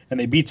year, and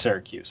they beat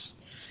Syracuse.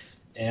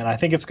 And I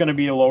think it's going to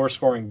be a lower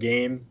scoring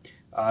game.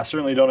 I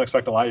certainly don't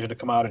expect Elijah to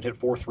come out and hit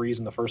 4 threes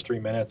in the first 3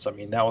 minutes. I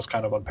mean, that was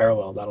kind of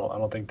unparalleled. I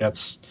don't think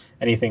that's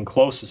anything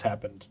close has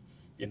happened,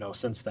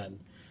 since then.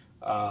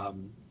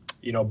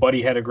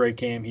 Buddy had a great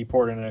game. He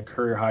poured in a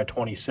career high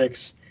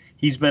 26.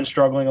 He's been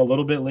struggling a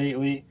little bit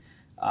lately.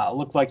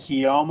 Looked like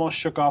he almost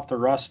shook off the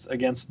rust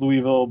against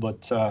Louisville,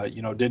 but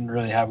didn't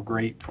really have a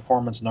great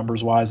performance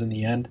numbers wise in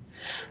the end.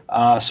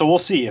 So we'll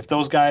see if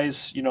those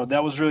guys.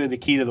 That was really the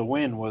key to the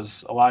win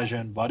was Elijah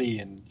and Buddy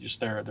and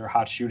just their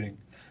hot shooting.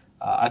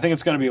 I think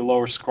it's going to be a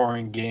lower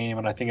scoring game,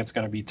 and I think it's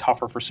going to be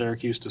tougher for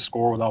Syracuse to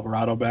score with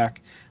Alvarado back.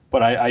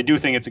 But I do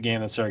think it's a game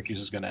that Syracuse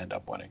is going to end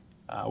up winning.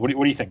 What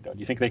do you think, though? Do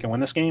you think they can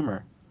win this game?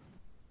 Or?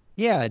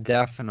 Yeah,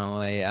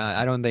 definitely.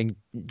 I don't think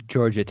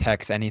Georgia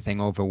Tech's anything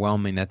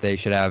overwhelming that they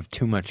should have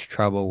too much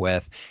trouble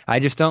with.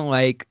 I just don't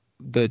like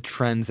the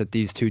trends that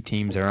these two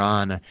teams are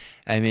on.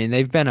 I mean,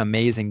 they've been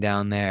amazing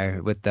down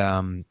there with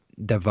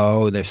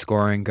DeVoe, their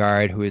scoring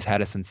guard, who has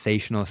had a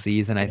sensational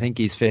season. I think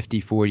he's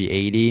 50, 40,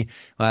 80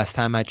 last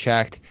time I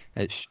checked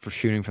for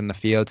shooting from the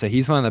field. So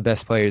he's one of the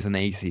best players in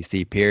the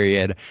ACC,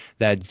 period.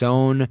 That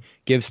zone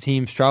gives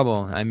teams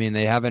trouble. I mean,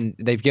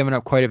 they've given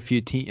up quite a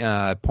few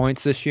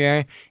points this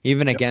year,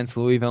 even against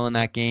Louisville in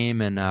that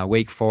game, and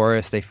Wake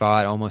Forest, they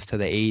fought almost to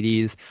the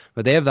 80s.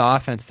 But they have the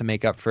offense to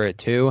make up for it,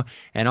 too.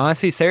 And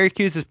honestly,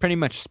 Syracuse has pretty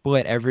much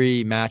split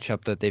every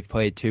matchup that they've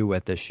played, too,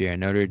 with this year.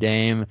 Notre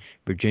Dame,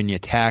 Virginia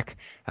Tech.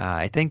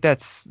 I think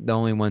that's the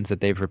only ones that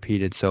they've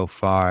repeated so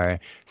far.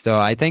 So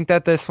I think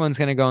that this one's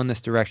going to go in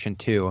this direction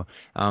too.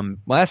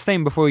 Last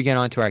thing before we get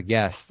on to our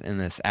guests in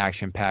this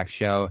action-packed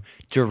show,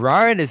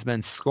 Girard has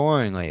been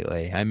scoring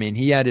lately. I mean,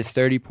 he had his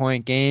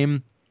 30-point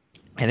game.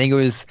 I think it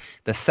was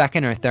the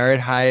second or third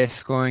highest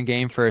scoring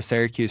game for a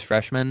Syracuse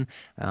freshman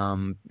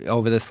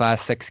over this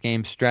last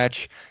 6-game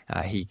stretch.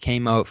 He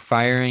came out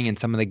firing in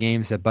some of the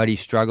games that Buddy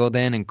struggled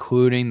in,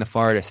 including the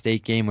Florida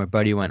State game where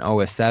Buddy went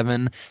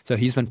 0-7. So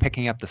he's been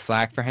picking up the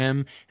slack for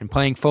him and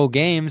playing full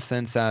games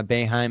since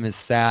Boeheim has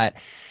sat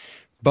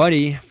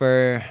Buddy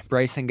for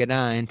Bryson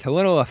Godine to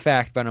little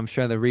effect, but I'm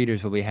sure the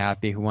readers will be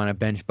happy who want to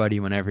bench Buddy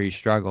whenever he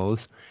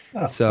struggles.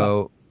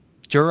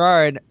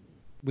 Girard,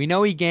 we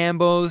know he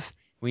gambles.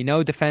 We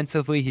know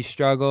defensively he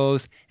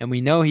struggles, and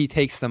we know he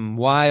takes some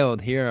wild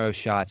hero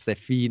shots that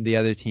feed the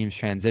other team's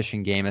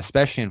transition game,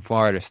 especially in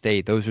Florida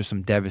State. Those are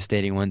some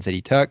devastating ones that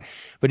he took.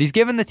 But he's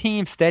given the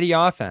team steady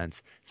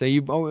offense. So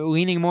you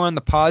leaning more on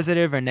the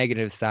positive or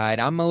negative side?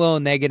 I'm a little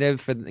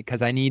negative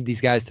because I need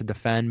these guys to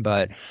defend,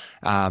 but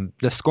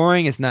the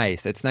scoring is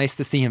nice. It's nice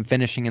to see him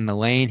finishing in the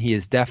lane. He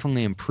has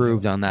definitely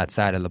improved on that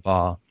side of the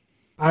ball.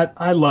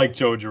 I like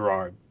Joe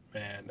Girard,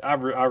 man. I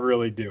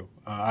really do.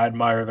 I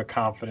admire the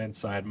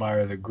confidence. I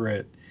admire the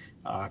grit.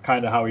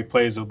 Kind of how he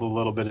plays with a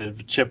little bit of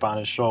a chip on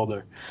his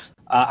shoulder.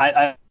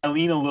 I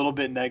lean a little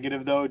bit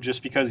negative, though,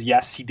 just because,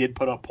 yes, he did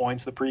put up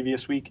points the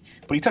previous week,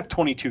 but he took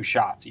 22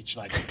 shots each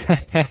night.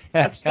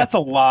 That's a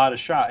lot of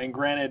shots. And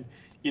granted,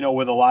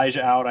 with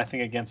Elijah out, I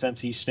think against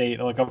NC State,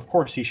 of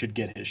course he should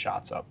get his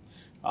shots up.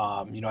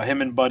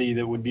 Him and Buddy,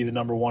 that would be the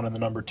number 1 and the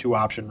number 2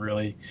 option,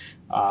 really,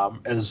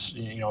 as,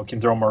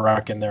 can throw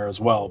Marek in there as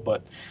well.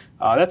 But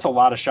that's a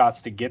lot of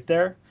shots to get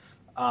there.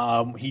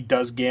 He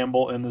does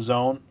gamble in the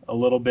zone a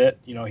little bit.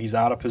 He's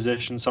out of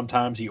position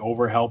sometimes. He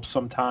overhelps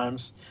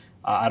sometimes.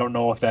 I don't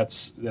know if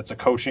that's a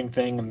coaching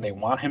thing and they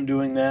want him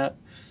doing that,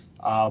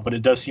 but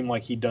it does seem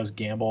like he does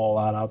gamble a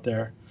lot out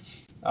there.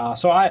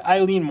 So I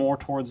lean more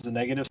towards the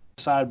negative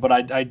side, but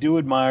I do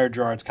admire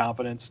Gerard's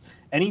confidence.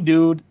 Any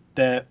dude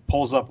that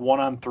pulls up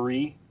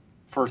 1-on-3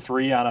 for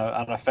 3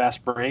 on a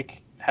fast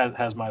break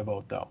has my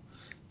vote though.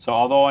 So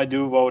although I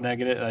do vote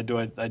negative,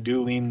 I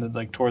do lean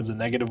like towards the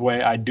negative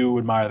way. I do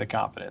admire the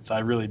confidence. I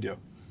really do.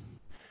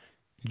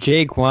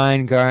 Jake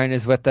Weingarten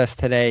is with us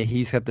today.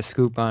 He's got the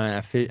scoop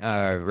on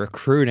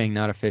recruiting,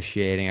 not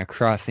officiating,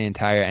 across the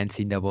entire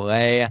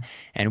NCAA.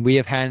 And we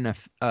have had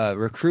a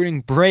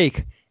recruiting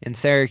break in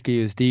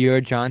Syracuse.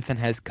 Dior Johnson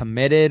has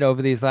committed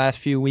over these last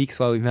few weeks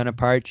while we've been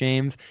apart,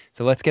 James.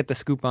 So let's get the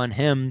scoop on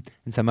him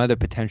and some other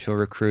potential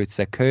recruits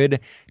that could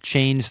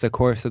change the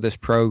course of this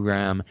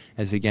program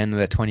as we get into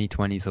the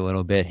 2020s a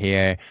little bit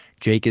here.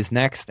 Jake is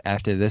next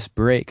after this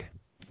break.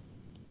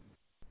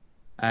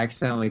 I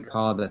accidentally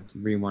called a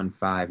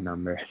 315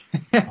 number.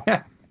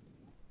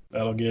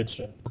 That'll get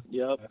you.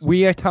 Yep.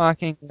 We are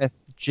talking with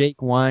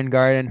Jake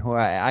Weingarten, who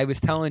I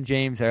was telling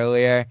James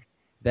earlier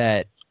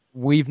that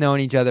we've known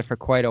each other for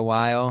quite a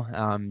while.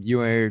 You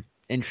were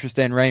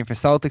interested in writing for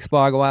Celtics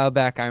blog a while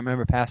back. I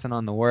remember passing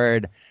on the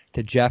word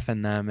to Jeff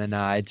and them, and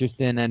it just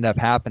didn't end up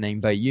happening.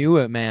 But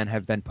you, man,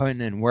 have been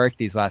putting in work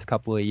these last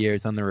couple of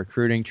years on the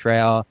recruiting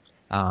trail.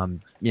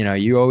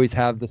 You always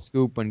have the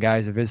scoop when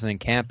guys are visiting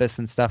campus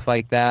and stuff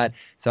like that.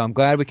 So I'm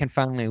glad we can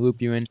finally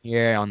loop you in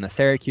here on the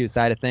Syracuse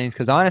side of things.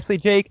 Because honestly,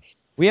 Jake,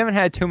 we haven't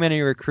had too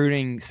many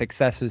recruiting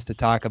successes to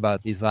talk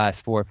about these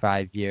last 4 or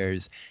 5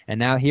 years. And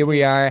now here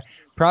we are,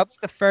 probably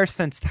the first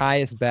since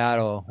Tyus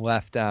Battle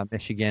left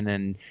Michigan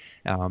and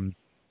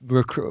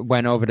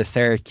went over to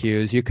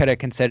Syracuse. You could have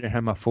considered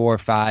him a 4 or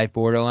 5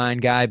 borderline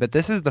guy, but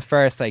this is the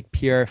first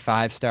pure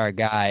 5-star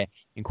guy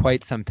in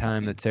quite some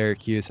time that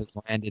Syracuse has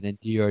landed in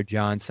Dior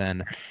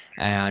Johnson,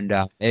 and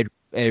it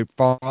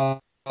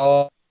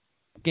fall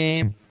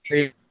game.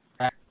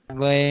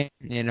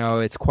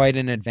 It's quite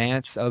in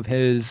advance of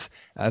his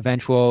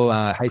eventual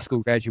high school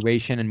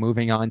graduation and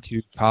moving on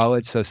to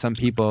college. So some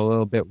people are a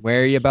little bit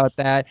wary about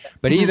that,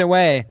 but either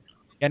way,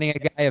 getting a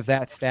guy of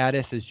that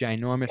status is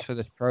ginormous for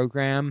this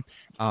program.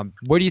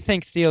 What do you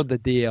think sealed the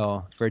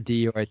deal for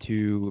Dior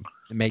to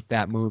make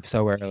that move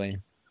so early?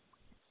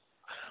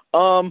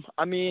 I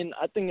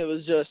think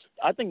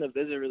the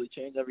visit really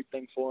changed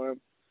everything for him,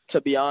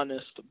 to be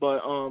honest.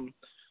 But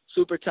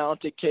super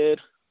talented kid,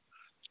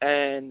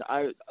 and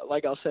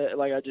like I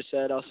just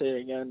said, I'll say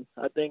it again.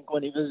 I think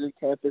when he visited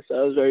campus,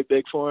 that was very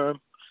big for him.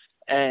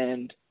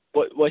 And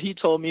what he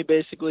told me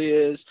basically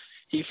is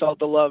he felt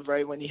the love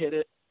right when he hit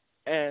it.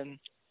 And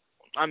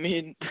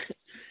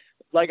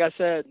like I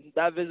said,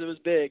 that visit was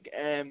big.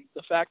 And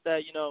the fact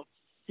that,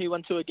 he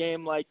went to a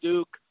game like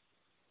Duke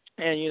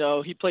and,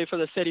 he played for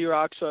the City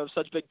Rocks, so have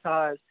such big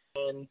ties.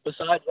 And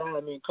besides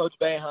that, Coach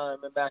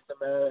Boeheim and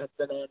McNamara have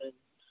been on him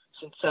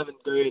since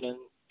 7th grade. And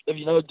if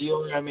you know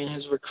Dior,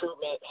 his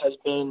recruitment has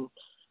been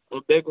a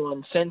big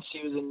one since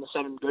he was in the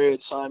 7th grade.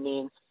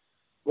 So,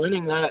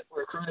 winning that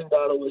recruiting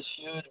battle was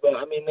huge. But,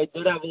 they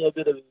did have a little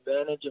bit of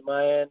advantage in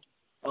my end.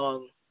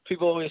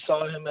 People always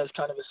saw him as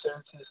kind of a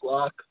Syracuse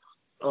lock.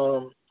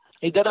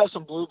 He did have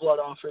some blue blood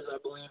offers, I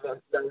believe,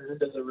 that was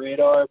under the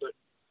radar. But,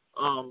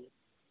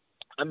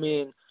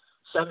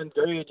 7th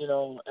grade,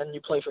 and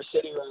you play for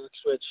City Rocks,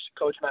 which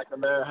Coach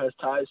McNamara has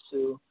ties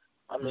to,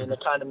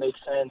 it kind of makes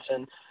sense.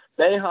 And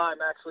Boeheim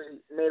actually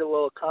made a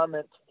little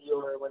comment to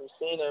Dior when he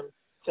seen him,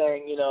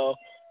 saying,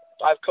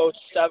 I've coached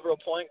several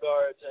point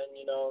guards,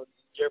 and,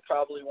 you're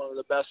probably one of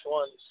the best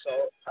ones.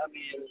 So,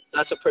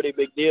 that's a pretty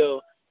big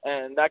deal.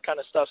 And that kind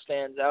of stuff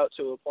stands out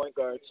to a point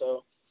guard.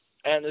 So,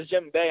 and there's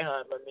Jim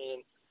Boeheim.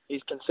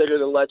 He's considered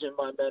a legend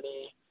by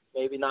many,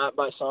 maybe not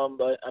by some,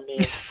 but I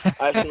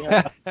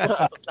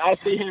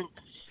see him.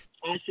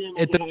 I see him.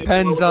 It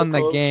depends on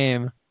the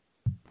game.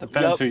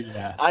 Depends who you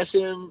ask. I see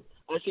him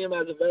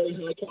as a very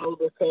high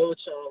caliber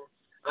coach.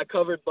 I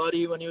covered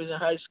Buddy when he was in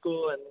high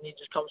school, and he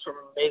just comes from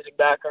an amazing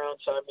background.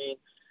 So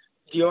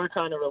Dior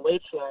kind of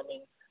relates to that.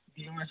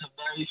 Dior is a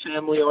very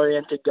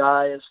family-oriented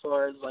guy as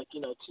far as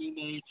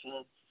teammates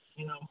and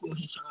who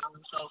he surrounds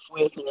himself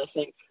with. And I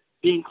think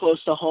being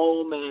close to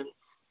home and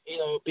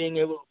being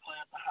able to play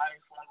at the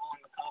highest level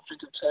in the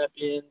Conference of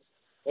Champions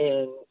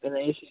and in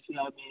the ACC,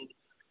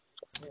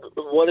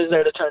 what is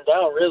there to turn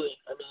down, really?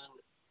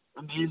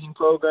 Amazing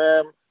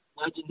program,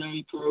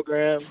 legendary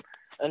program,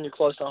 and you're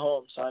close to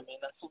home. So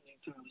that's something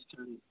to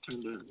really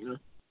turn down,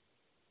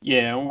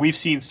 Yeah, we've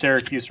seen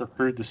Syracuse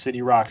recruit the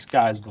City Rocks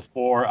guys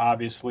before,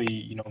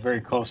 obviously,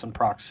 very close in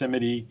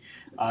proximity.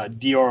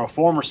 Dior, a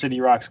former City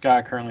Rocks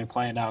guy, currently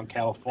playing out in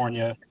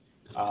California,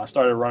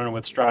 started running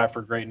with Strive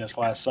for Greatness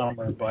last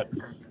summer. But,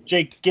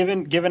 Jake,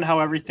 given how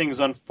everything's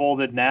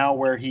unfolded now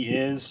where he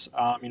is,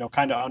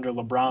 kind of under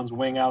LeBron's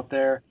wing out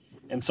there,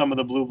 and some of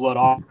the blue blood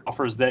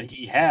offers that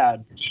he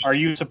had, are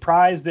you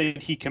surprised that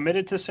he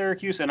committed to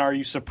Syracuse, and are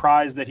you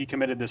surprised that he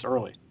committed this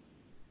early?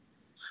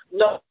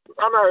 No,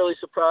 I'm not really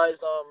surprised.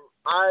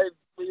 I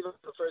believe I'm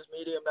the first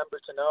media member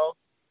to know.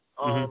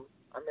 I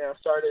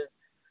started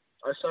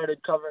I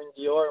started covering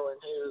Dior when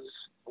he was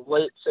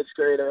late 6th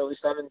grade, early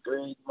 7th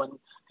grade, when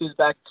he was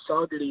back to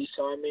Socrates.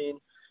 So, I mean,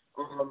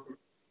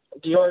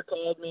 Dior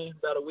called me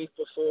about a week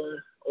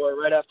before or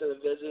right after the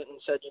visit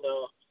and said,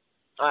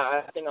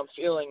 I think I'm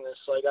feeling this.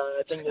 Like,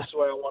 I think this is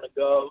where I want to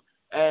go.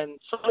 And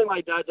something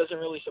like that doesn't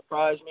really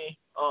surprise me.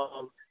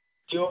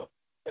 Dior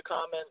made a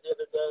comment the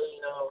other day,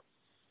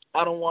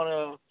 I don't want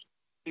to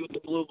be with the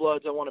Blue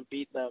Bloods. I want to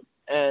beat them.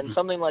 And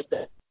something like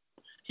that.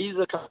 He's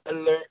a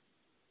competitor.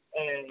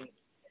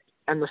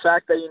 And the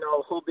fact that,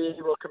 he'll be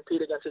able to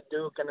compete against a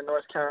Duke and a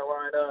North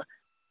Carolina,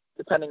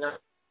 depending on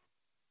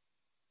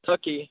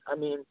Kentucky, I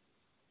mean,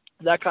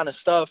 that kind of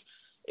stuff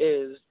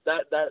is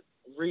that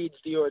reads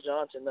Dior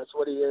Johnson. That's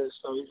what he is.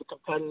 So he's a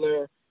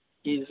competitor.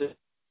 He's a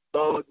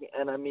dog.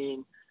 And, I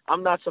mean,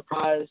 I'm not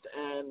surprised.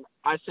 And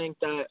I think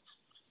that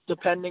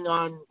depending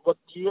on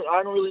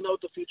I don't really know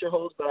what the future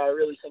holds, but I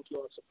really think he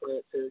wants to play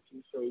at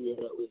Syracuse for a year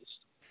at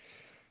least.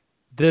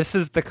 This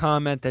is the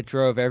comment that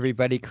drove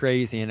everybody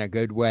crazy in a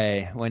good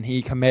way. When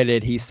he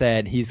committed, he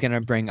said he's going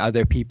to bring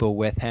other people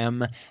with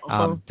him.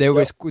 There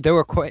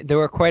were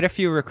quite a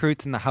few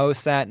recruits in the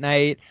house that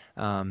night.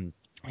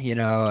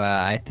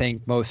 I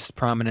think most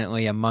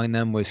prominently among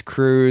them was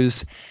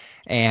Cruz,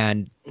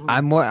 and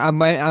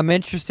I'm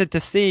interested to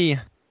see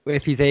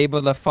if he's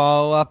able to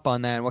follow up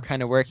on that and what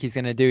kind of work he's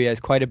going to do. He has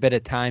quite a bit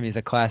of time. He's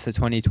a class of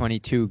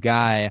 2022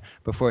 guy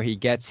before he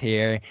gets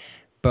here,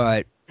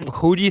 but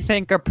who do you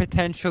think are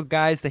potential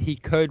guys that he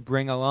could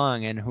bring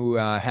along and who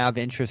have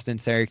interest in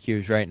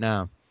Syracuse right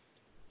now?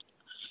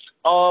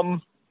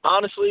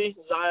 Honestly,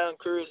 Zion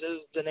Cruz is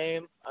the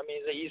name. I mean,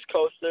 he's an East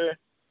Coaster.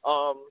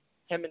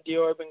 Him and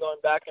Dior have been going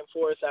back and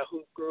forth at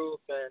Hoop Group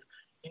and,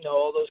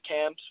 all those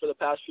camps for the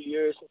past few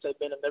years since they've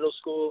been in middle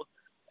school.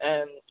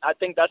 And I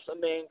think that's the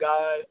main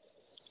guy.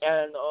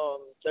 And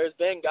there's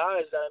been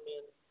guys that,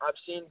 I've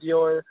seen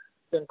Dior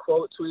been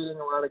quote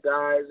tweeting a lot of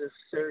guys as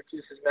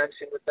Syracuse has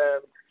mentioned with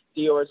them.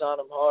 Dior's on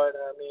him hard.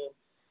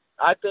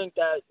 I think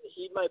that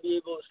he might be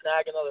able to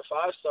snag another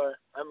 5-star.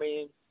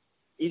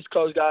 East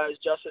Coast guys,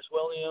 Justice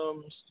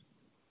Williams,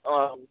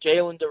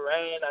 Jalen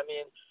Duran.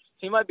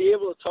 He might be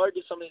able to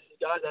target some of these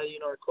guys that,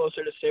 are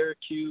closer to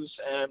Syracuse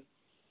and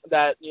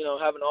that,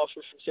 have an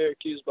offer from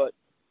Syracuse. But,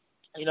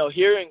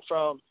 hearing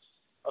from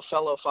a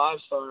fellow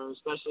 5-star,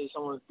 especially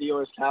someone with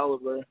Dior's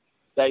caliber,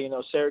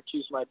 that,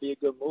 Syracuse might be a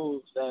good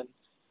move, then,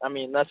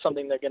 that's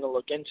something they're going to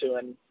look into.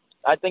 And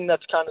I think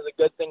that's kind of the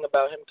good thing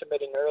about him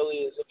committing early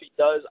is if he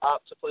does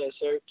opt to play at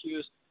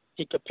Syracuse,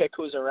 he could pick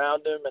who's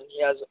around him, and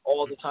he has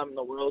all the time in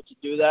the world to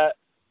do that.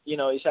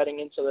 He's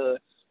heading into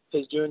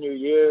his junior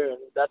year, and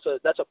that's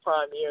a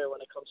prime year when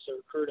it comes to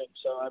recruiting.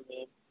 So,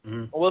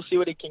 we'll see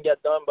what he can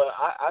get done. But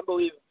I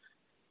believe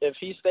if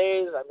he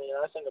stays, I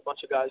think a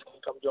bunch of guys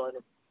can come join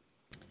him.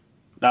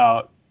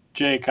 Now,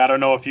 Jake, I don't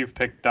know if you've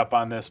picked up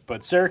on this,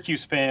 but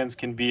Syracuse fans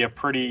can be a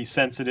pretty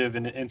sensitive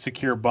and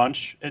insecure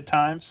bunch at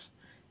times.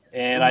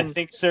 And I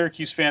think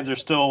Syracuse fans are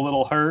still a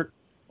little hurt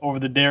over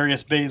the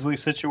Darius Baisley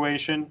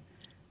situation.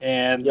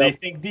 And they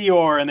think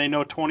Dior, and they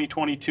know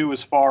 2022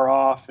 is far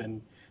off,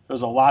 and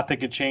there's a lot that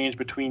could change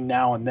between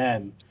now and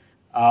then.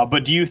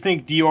 But do you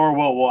think Dior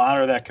will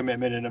honor that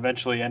commitment and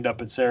eventually end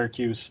up at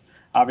Syracuse?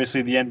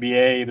 Obviously, the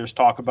NBA, there's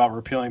talk about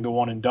repealing the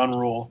one-and-done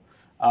rule.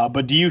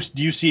 But do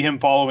you see him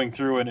following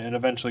through and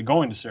eventually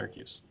going to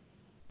Syracuse?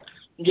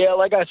 Yeah,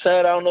 like I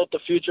said, I don't know what the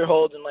future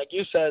holds. And like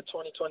you said,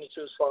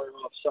 2022 is far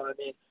off. So,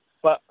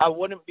 but I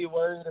wouldn't be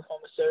worried if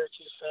I'm a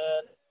Syracuse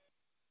fan.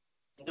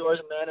 Dior's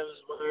a man of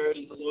his word.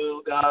 He's a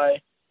loyal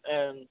guy.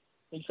 And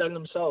he said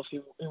himself,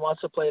 he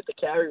wants to play at the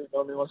Carrier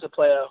Dome. He wants to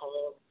play at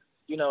home.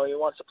 He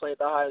wants to play at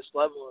the highest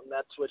level, and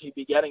that's what he'd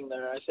be getting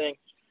there. I think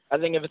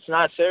if it's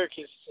not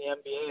Syracuse,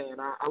 it's the NBA, and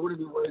I wouldn't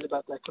be worried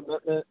about that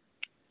commitment.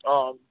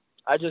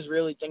 I just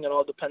really think it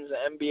all depends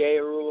on the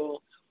NBA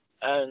rule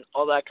and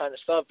all that kind of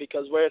stuff,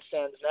 because where it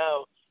stands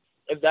now,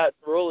 if that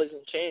rule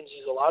isn't changed,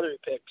 he's a lottery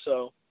pick.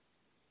 So,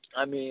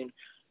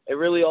 it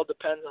really all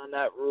depends on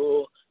that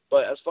rule.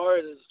 But as far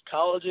as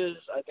colleges,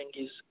 I think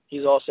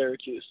he's all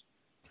Syracuse.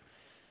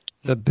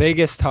 The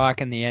biggest talk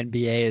in the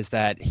NBA is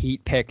that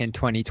Heat pick in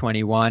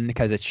 2021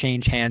 because it's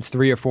changed hands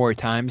 3 or 4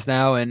 times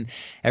now, and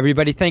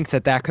everybody thinks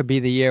that could be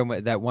the year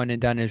that one and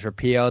done is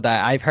repealed.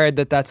 I've heard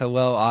that that's a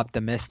little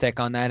optimistic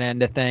on that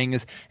end of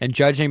things, and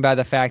judging by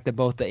the fact that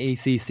both the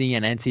ACC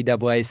and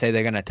NCAA say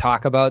they're going to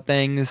talk about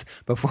things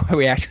before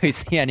we actually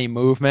see any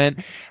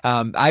movement,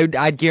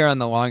 I'd gear on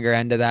the longer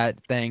end of that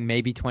thing.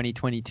 Maybe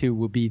 2022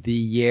 will be the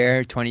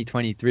year.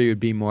 2023 would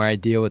be more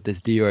ideal with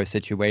this Dior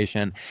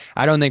situation.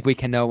 I don't think we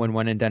can know when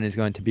one and done is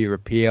going to be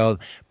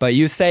repealed, but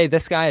you say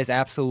this guy is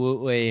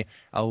absolutely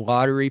a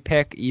lottery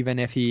pick, even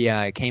if he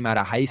came out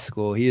of high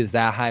school. He is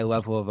that high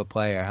level of a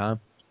player, huh?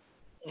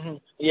 Mm-hmm.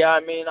 Yeah,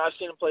 I've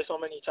seen him play so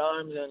many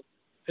times, and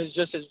his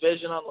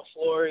vision on the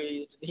floor.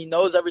 He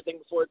knows everything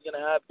before it's going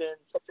to happen.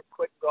 Such a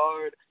quick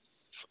guard.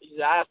 He's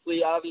an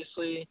athlete,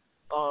 obviously.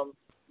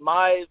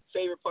 My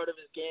favorite part of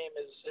his game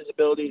is his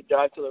ability to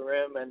drive to the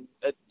rim, and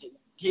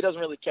he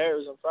doesn't really care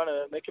who's in front of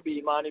him. It could be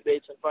Imani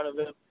Bates in front of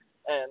him.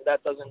 and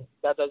that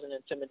doesn't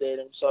intimidate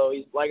him. So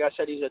he's, like I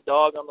said, he's a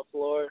dog on the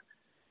floor,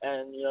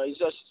 and he's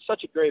just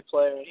such a great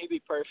player, and he'd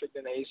be perfect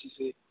in the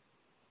ACC.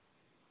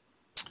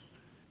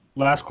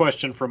 Last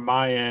question from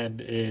my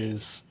end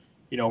is,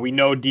 we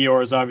know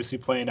Dior is obviously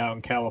playing out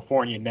in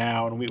California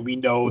now, and we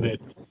know that,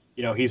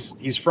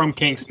 he's from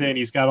Kingston.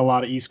 He's got a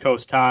lot of East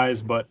Coast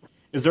ties, but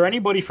is there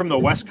anybody from the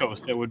West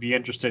Coast that would be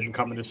interested in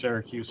coming to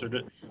Syracuse, or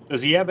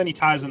does he have any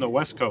ties in the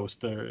West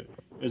Coast, or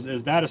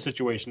is that a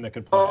situation that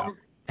could play out?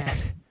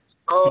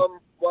 Well,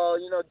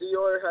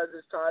 Dior has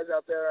his ties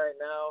out there right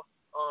now.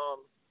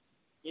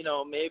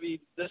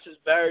 Maybe this is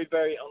very,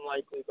 very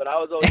unlikely, but I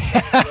was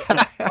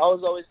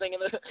always thinking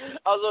of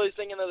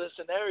the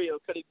scenario.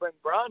 Could he bring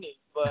Bronny?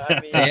 But I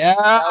mean,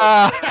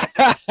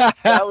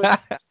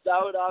 that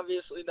would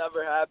obviously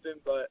never happen.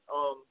 But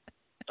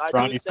I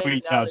Bronny's do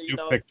think tweeting out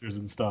Duke pictures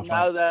and stuff.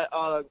 Now that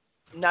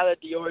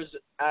Dior's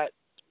at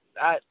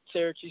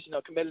Syracuse,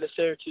 committed to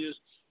Syracuse,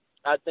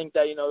 I think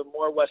that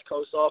more West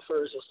Coast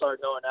offers will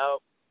start going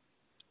out.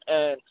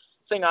 And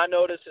the thing I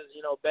noticed is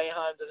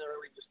Boeheim doesn't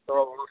really just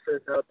throw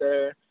offers out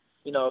there.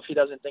 If he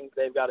doesn't think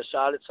they've got a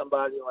shot at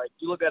somebody, like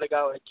you look at a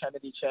guy like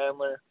Kennedy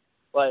Chandler,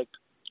 like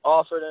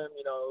offered him,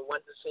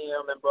 went to see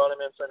him and brought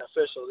him in for an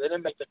official. They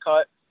didn't make the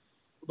cut,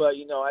 but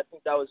I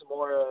think that was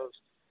more of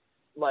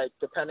like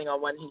depending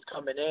on when he's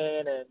coming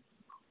in, and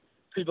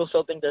people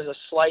still think there's a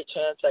slight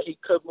chance that he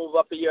could move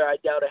up a year. I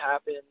doubt it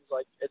happens.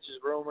 Like it's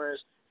just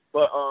rumors,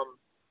 but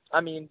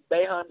I mean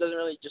Boeheim doesn't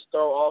really just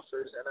throw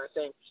offers, and I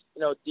think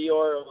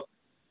Dior will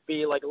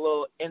be like a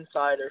little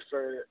insider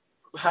for.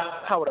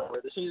 How would I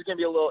word this? He's going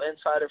to be a little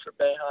insider for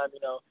Boeheim,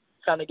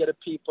 kind of get a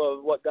peep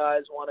of what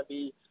guys want to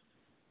be,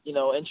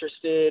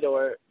 interested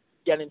or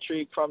get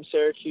intrigued from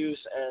Syracuse.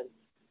 And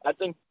I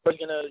think we're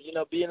going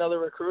to, be another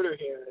recruiter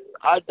here.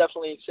 I'd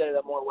definitely say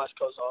that more West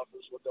Coast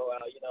offers will go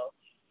out,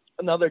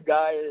 Another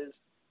guy is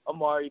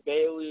Amari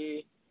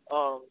Bailey,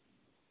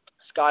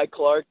 Sky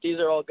Clark. These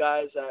are all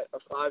guys that are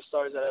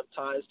 5-stars that have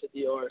ties to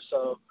Dior.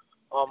 So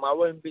I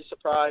wouldn't be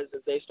surprised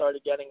if they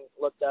started getting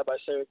looked at by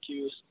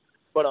Syracuse.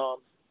 But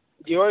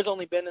Dior's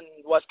only been in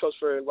the West Coast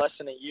for less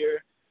than a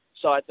year,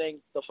 so I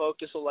think the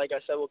focus will, like I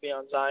said, will be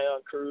on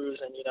Zion Cruz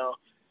and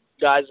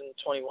guys in the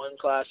 21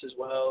 class as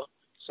well.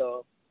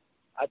 So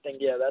I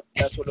think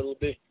that's what it'll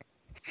be.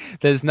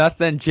 There's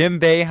nothing Jim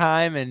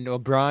Boeheim and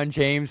LeBron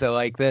James are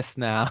like this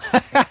now.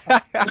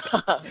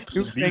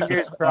 2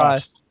 fingers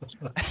crossed.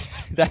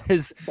 That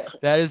is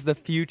the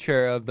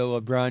future of the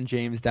LeBron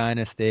James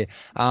dynasty.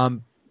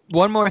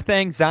 One more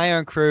thing,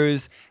 Zion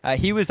Cruz,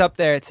 he was up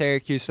there at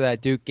Syracuse for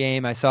that Duke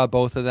game. I saw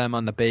both of them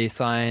on the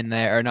baseline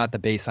there, or not the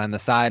baseline, the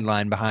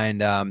sideline behind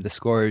the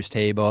scorer's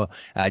table,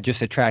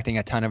 just attracting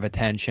a ton of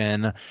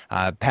attention.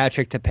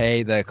 Patrick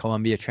Tapé, the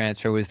Columbia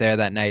transfer, was there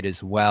that night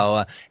as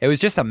well. It was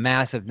just a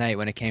massive night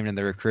when it came to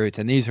the recruits,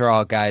 and these are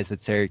all guys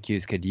that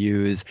Syracuse could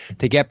use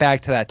to get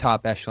back to that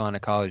top echelon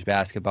of college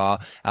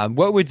basketball.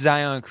 What would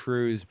Zion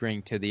Cruz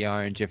bring to the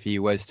Orange if he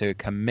was to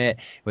commit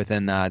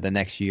within the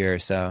next year or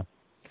so?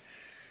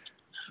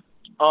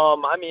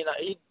 I mean,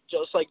 he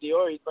just like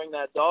Dior, he'd bring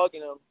that dog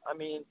in him. I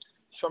mean,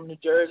 he's from New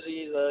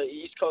Jersey, he's an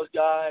East Coast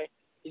guy.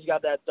 He's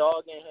got that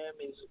dog in him.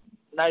 He's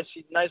nice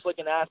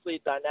looking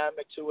athlete,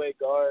 dynamic 2-way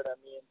guard. I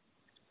mean,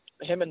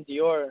 him and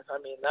Dior, I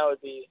mean, that'd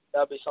be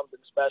something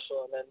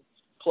special. And then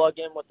plug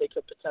in what they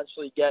could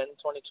potentially get in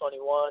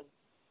 2021.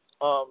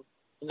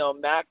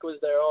 Mac was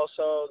there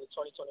also, the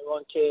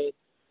 2021 kid.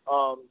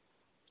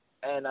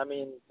 And I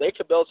mean, they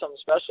could build something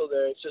special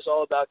there. It's just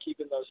all about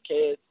keeping those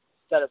kids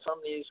that are from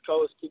the East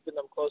Coast, keeping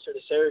them closer to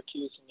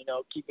Syracuse and,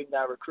 keeping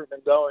that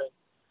recruitment going.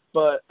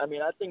 But, I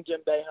mean, I think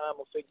Jim Boeheim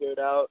will figure it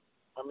out.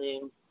 I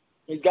mean,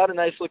 he's got a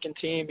nice-looking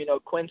team.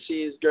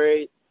 Quincy is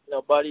great.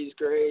 Buddy's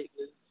great.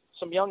 There's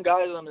some young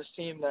guys on this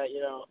team that,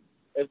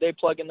 if they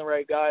plug in the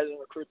right guys and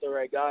recruit the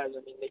right guys,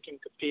 I mean, they can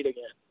compete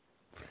again.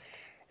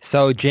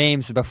 So,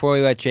 James, before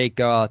we let Jake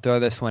go, I'll throw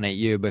this one at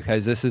you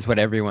because this is what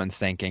everyone's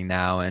thinking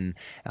now. And,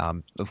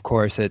 of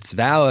course, it's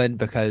valid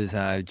because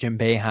Jim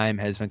Boeheim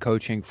has been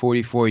coaching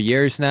 44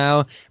 years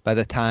now. By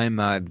the time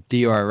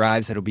Dior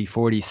arrives, it'll be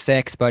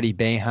 46. Buddy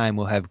Boeheim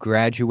will have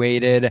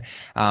graduated.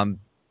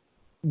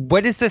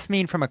 What does this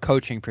mean from a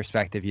coaching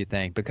perspective, you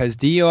think? Because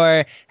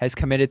Dior has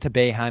committed to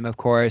Boeheim, of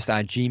course,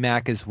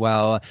 GMAC as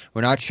well.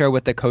 We're not sure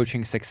what the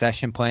coaching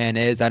succession plan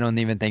is. I don't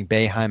even think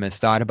Boeheim has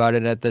thought about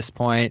it at this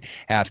point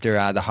after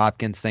the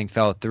Hopkins thing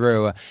fell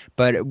through.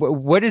 But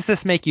what does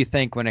this make you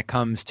think when it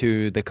comes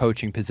to the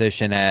coaching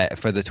position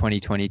for the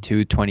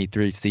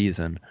 2022-23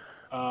 season?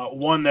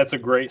 One, that's a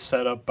great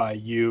setup by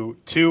you.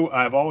 Two,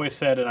 I've always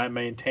said, and I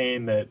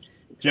maintain that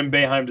Jim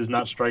Boeheim does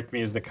not strike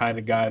me as the kind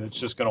of guy that's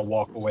just going to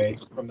walk away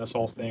from this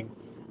whole thing.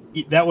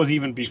 That was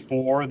even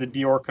before the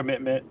Dior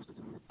commitment.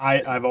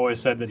 I've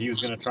always said that he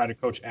was going to try to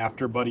coach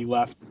after Buddy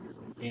left,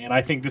 and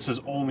I think this is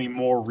only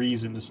more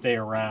reason to stay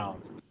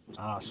around.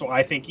 So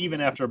I think even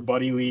after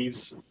Buddy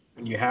leaves,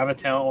 when you have a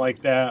talent like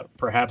that,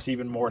 perhaps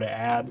even more to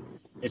add,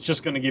 it's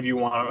just going to give you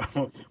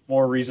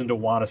more reason to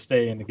want to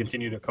stay and to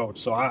continue to coach.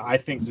 So I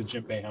think that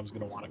Jim Boeheim's going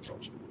to want to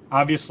coach.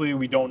 Obviously,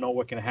 we don't know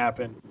what can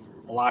happen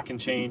A lot can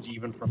change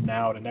even from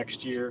now to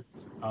next year,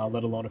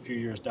 let alone a few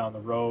years down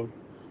the road.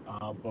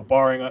 But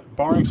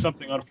barring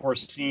something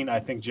unforeseen, I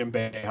think Jim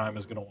Boeheim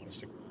is going to want to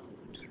stick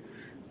around.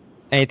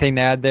 Anything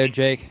to add there,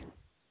 Jake?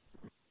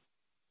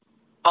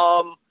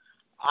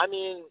 I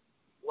mean,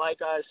 like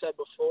I said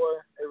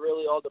before, it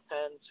really all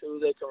depends who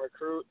they can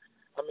recruit.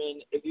 I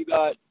mean, if you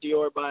got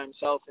Dior by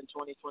himself in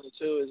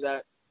 2022,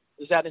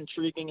 is that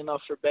intriguing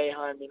enough for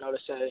Boeheim, to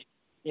say,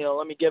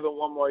 let me give it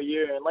one more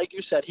year? And like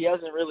you said, he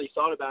hasn't really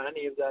thought about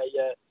any of that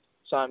yet.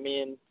 So, I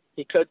mean,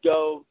 he could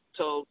go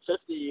till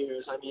 50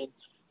 years. I mean,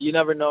 you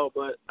never know,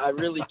 but I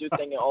really do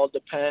think it all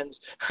depends.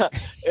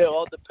 It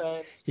all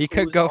depends. He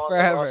could go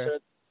forever.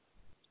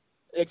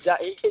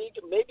 Exactly. He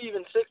could maybe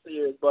even 60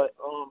 years, but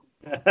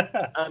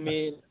I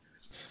mean,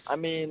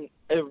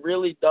 it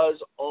really does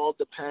all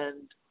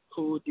depend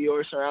who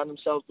Dior surround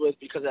themselves with,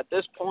 because at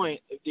this point,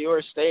 if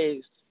Dior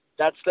stays,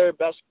 that's their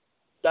best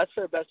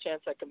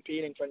chance at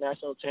competing for a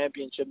national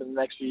championship in the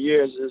next few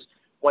years, is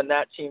when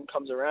that team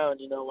comes around,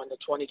 when the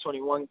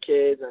 2021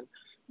 kids and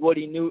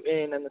Woody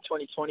Newton and the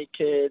 2020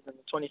 kids and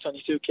the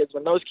 2022 kids,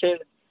 when those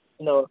kids,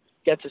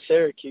 get to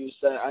Syracuse,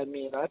 I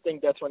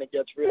think that's when it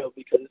gets real,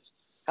 because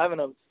having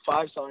a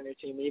 5-star on your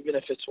team, even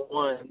if it's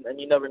one, and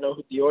you never know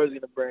who Dior is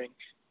going to bring,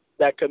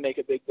 that could make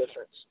a big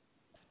difference.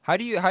 How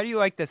do you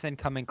like this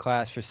incoming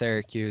class for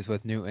Syracuse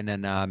with Newton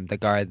and the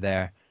guard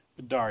there?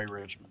 Kadary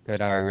Richmond.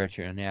 Kadary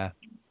Richmond, yeah.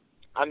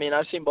 I mean,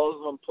 I've seen both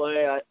of them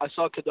play. I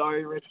saw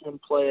Kadary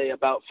Richmond play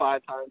about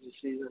 5 times this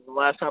season. The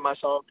last time I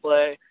saw him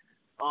play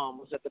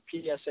was at the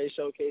PSA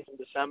showcase in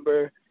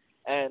December,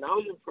 and I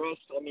was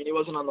impressed. I mean, he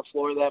wasn't on the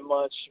floor that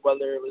much,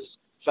 whether it was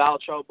foul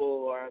trouble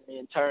or,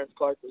 Terrence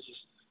Clark was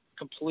just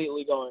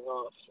completely going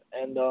off.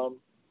 And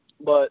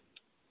but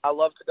I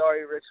love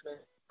Kadary Richmond.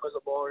 He scores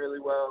the ball really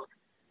well.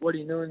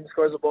 Woody Newton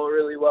scores the ball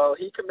really well.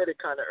 He committed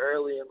kind of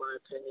early, in my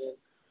opinion,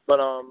 but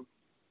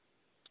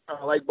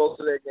I like both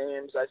of their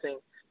games. I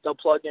think they'll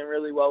plug in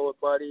really well with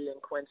Buddy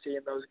and Quincy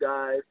and those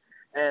guys,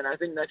 and I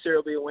think next year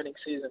will be a winning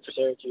season for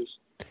Syracuse.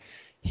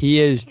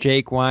 He is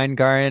Jake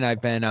Weingarten. I've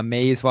been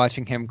amazed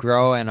watching him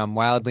grow, and I'm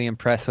wildly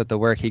impressed with the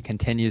work he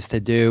continues to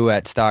do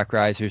at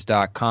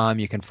stockrisers.com.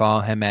 You can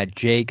follow him at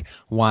Jake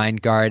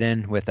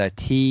Weingarten with a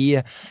T.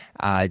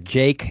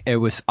 Jake, it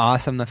was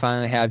awesome to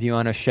finally have you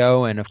on a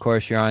show, and of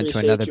course you're on to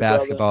another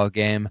basketball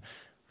game.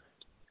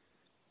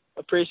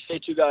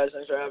 Appreciate you guys.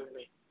 Thanks for having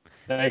me.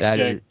 Thanks,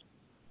 Jake.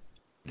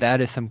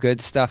 That is some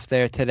good stuff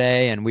there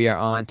today, and we are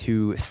on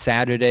to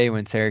Saturday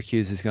when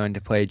Syracuse is going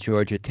to play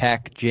Georgia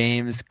Tech.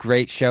 James,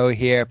 great show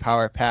here,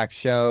 Power Pack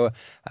show.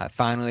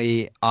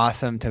 Finally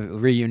awesome to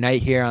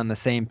reunite here on the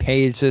same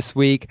page this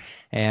week,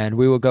 and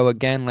we will go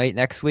again late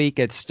next week.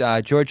 It's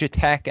Georgia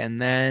Tech,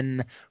 and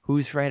then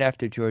who's right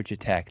after Georgia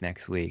Tech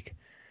next week?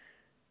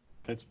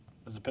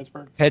 Is it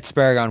Pittsburgh?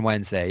 Pittsburgh on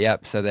Wednesday.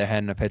 Yep. So they're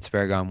heading to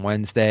Pittsburgh on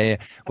Wednesday.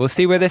 We'll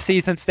see where the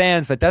season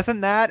stands. But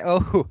doesn't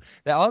all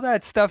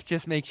that stuff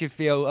just makes you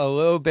feel a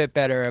little bit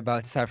better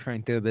about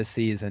suffering through this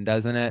season,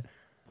 doesn't it?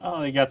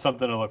 Oh, you got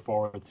something to look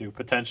forward to.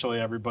 Potentially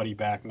everybody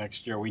back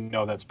next year. We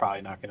know that's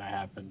probably not going to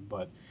happen,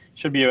 but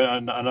should be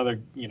another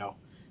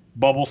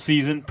bubble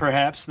season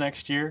perhaps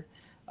next year.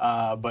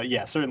 But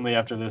yeah, certainly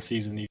after this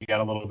season, you got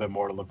a little bit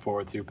more to look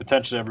forward to.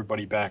 Potentially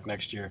everybody back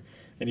next year,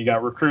 and you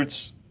got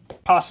recruits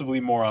possibly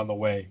more on the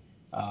way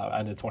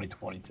into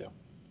 2022.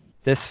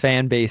 This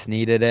fan base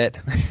needed it,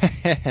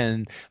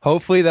 and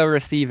hopefully they'll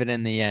receive it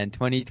in the end.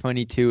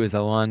 2022 is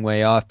a long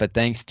way off, but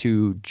thanks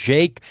to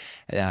Jake,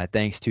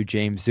 thanks to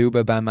James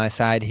Zuba by my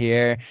side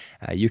here.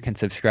 You can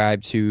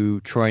subscribe to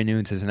Troy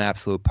Nunes as an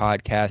Absolute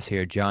podcast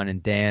here, John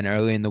and Dan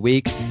early in the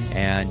week,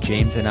 and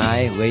James and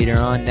I later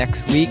on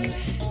next week.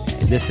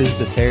 This is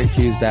the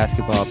Syracuse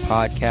Basketball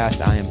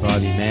Podcast. I am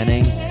Bobby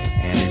Manning,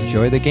 and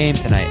enjoy the game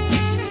tonight.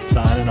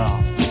 Signing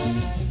off.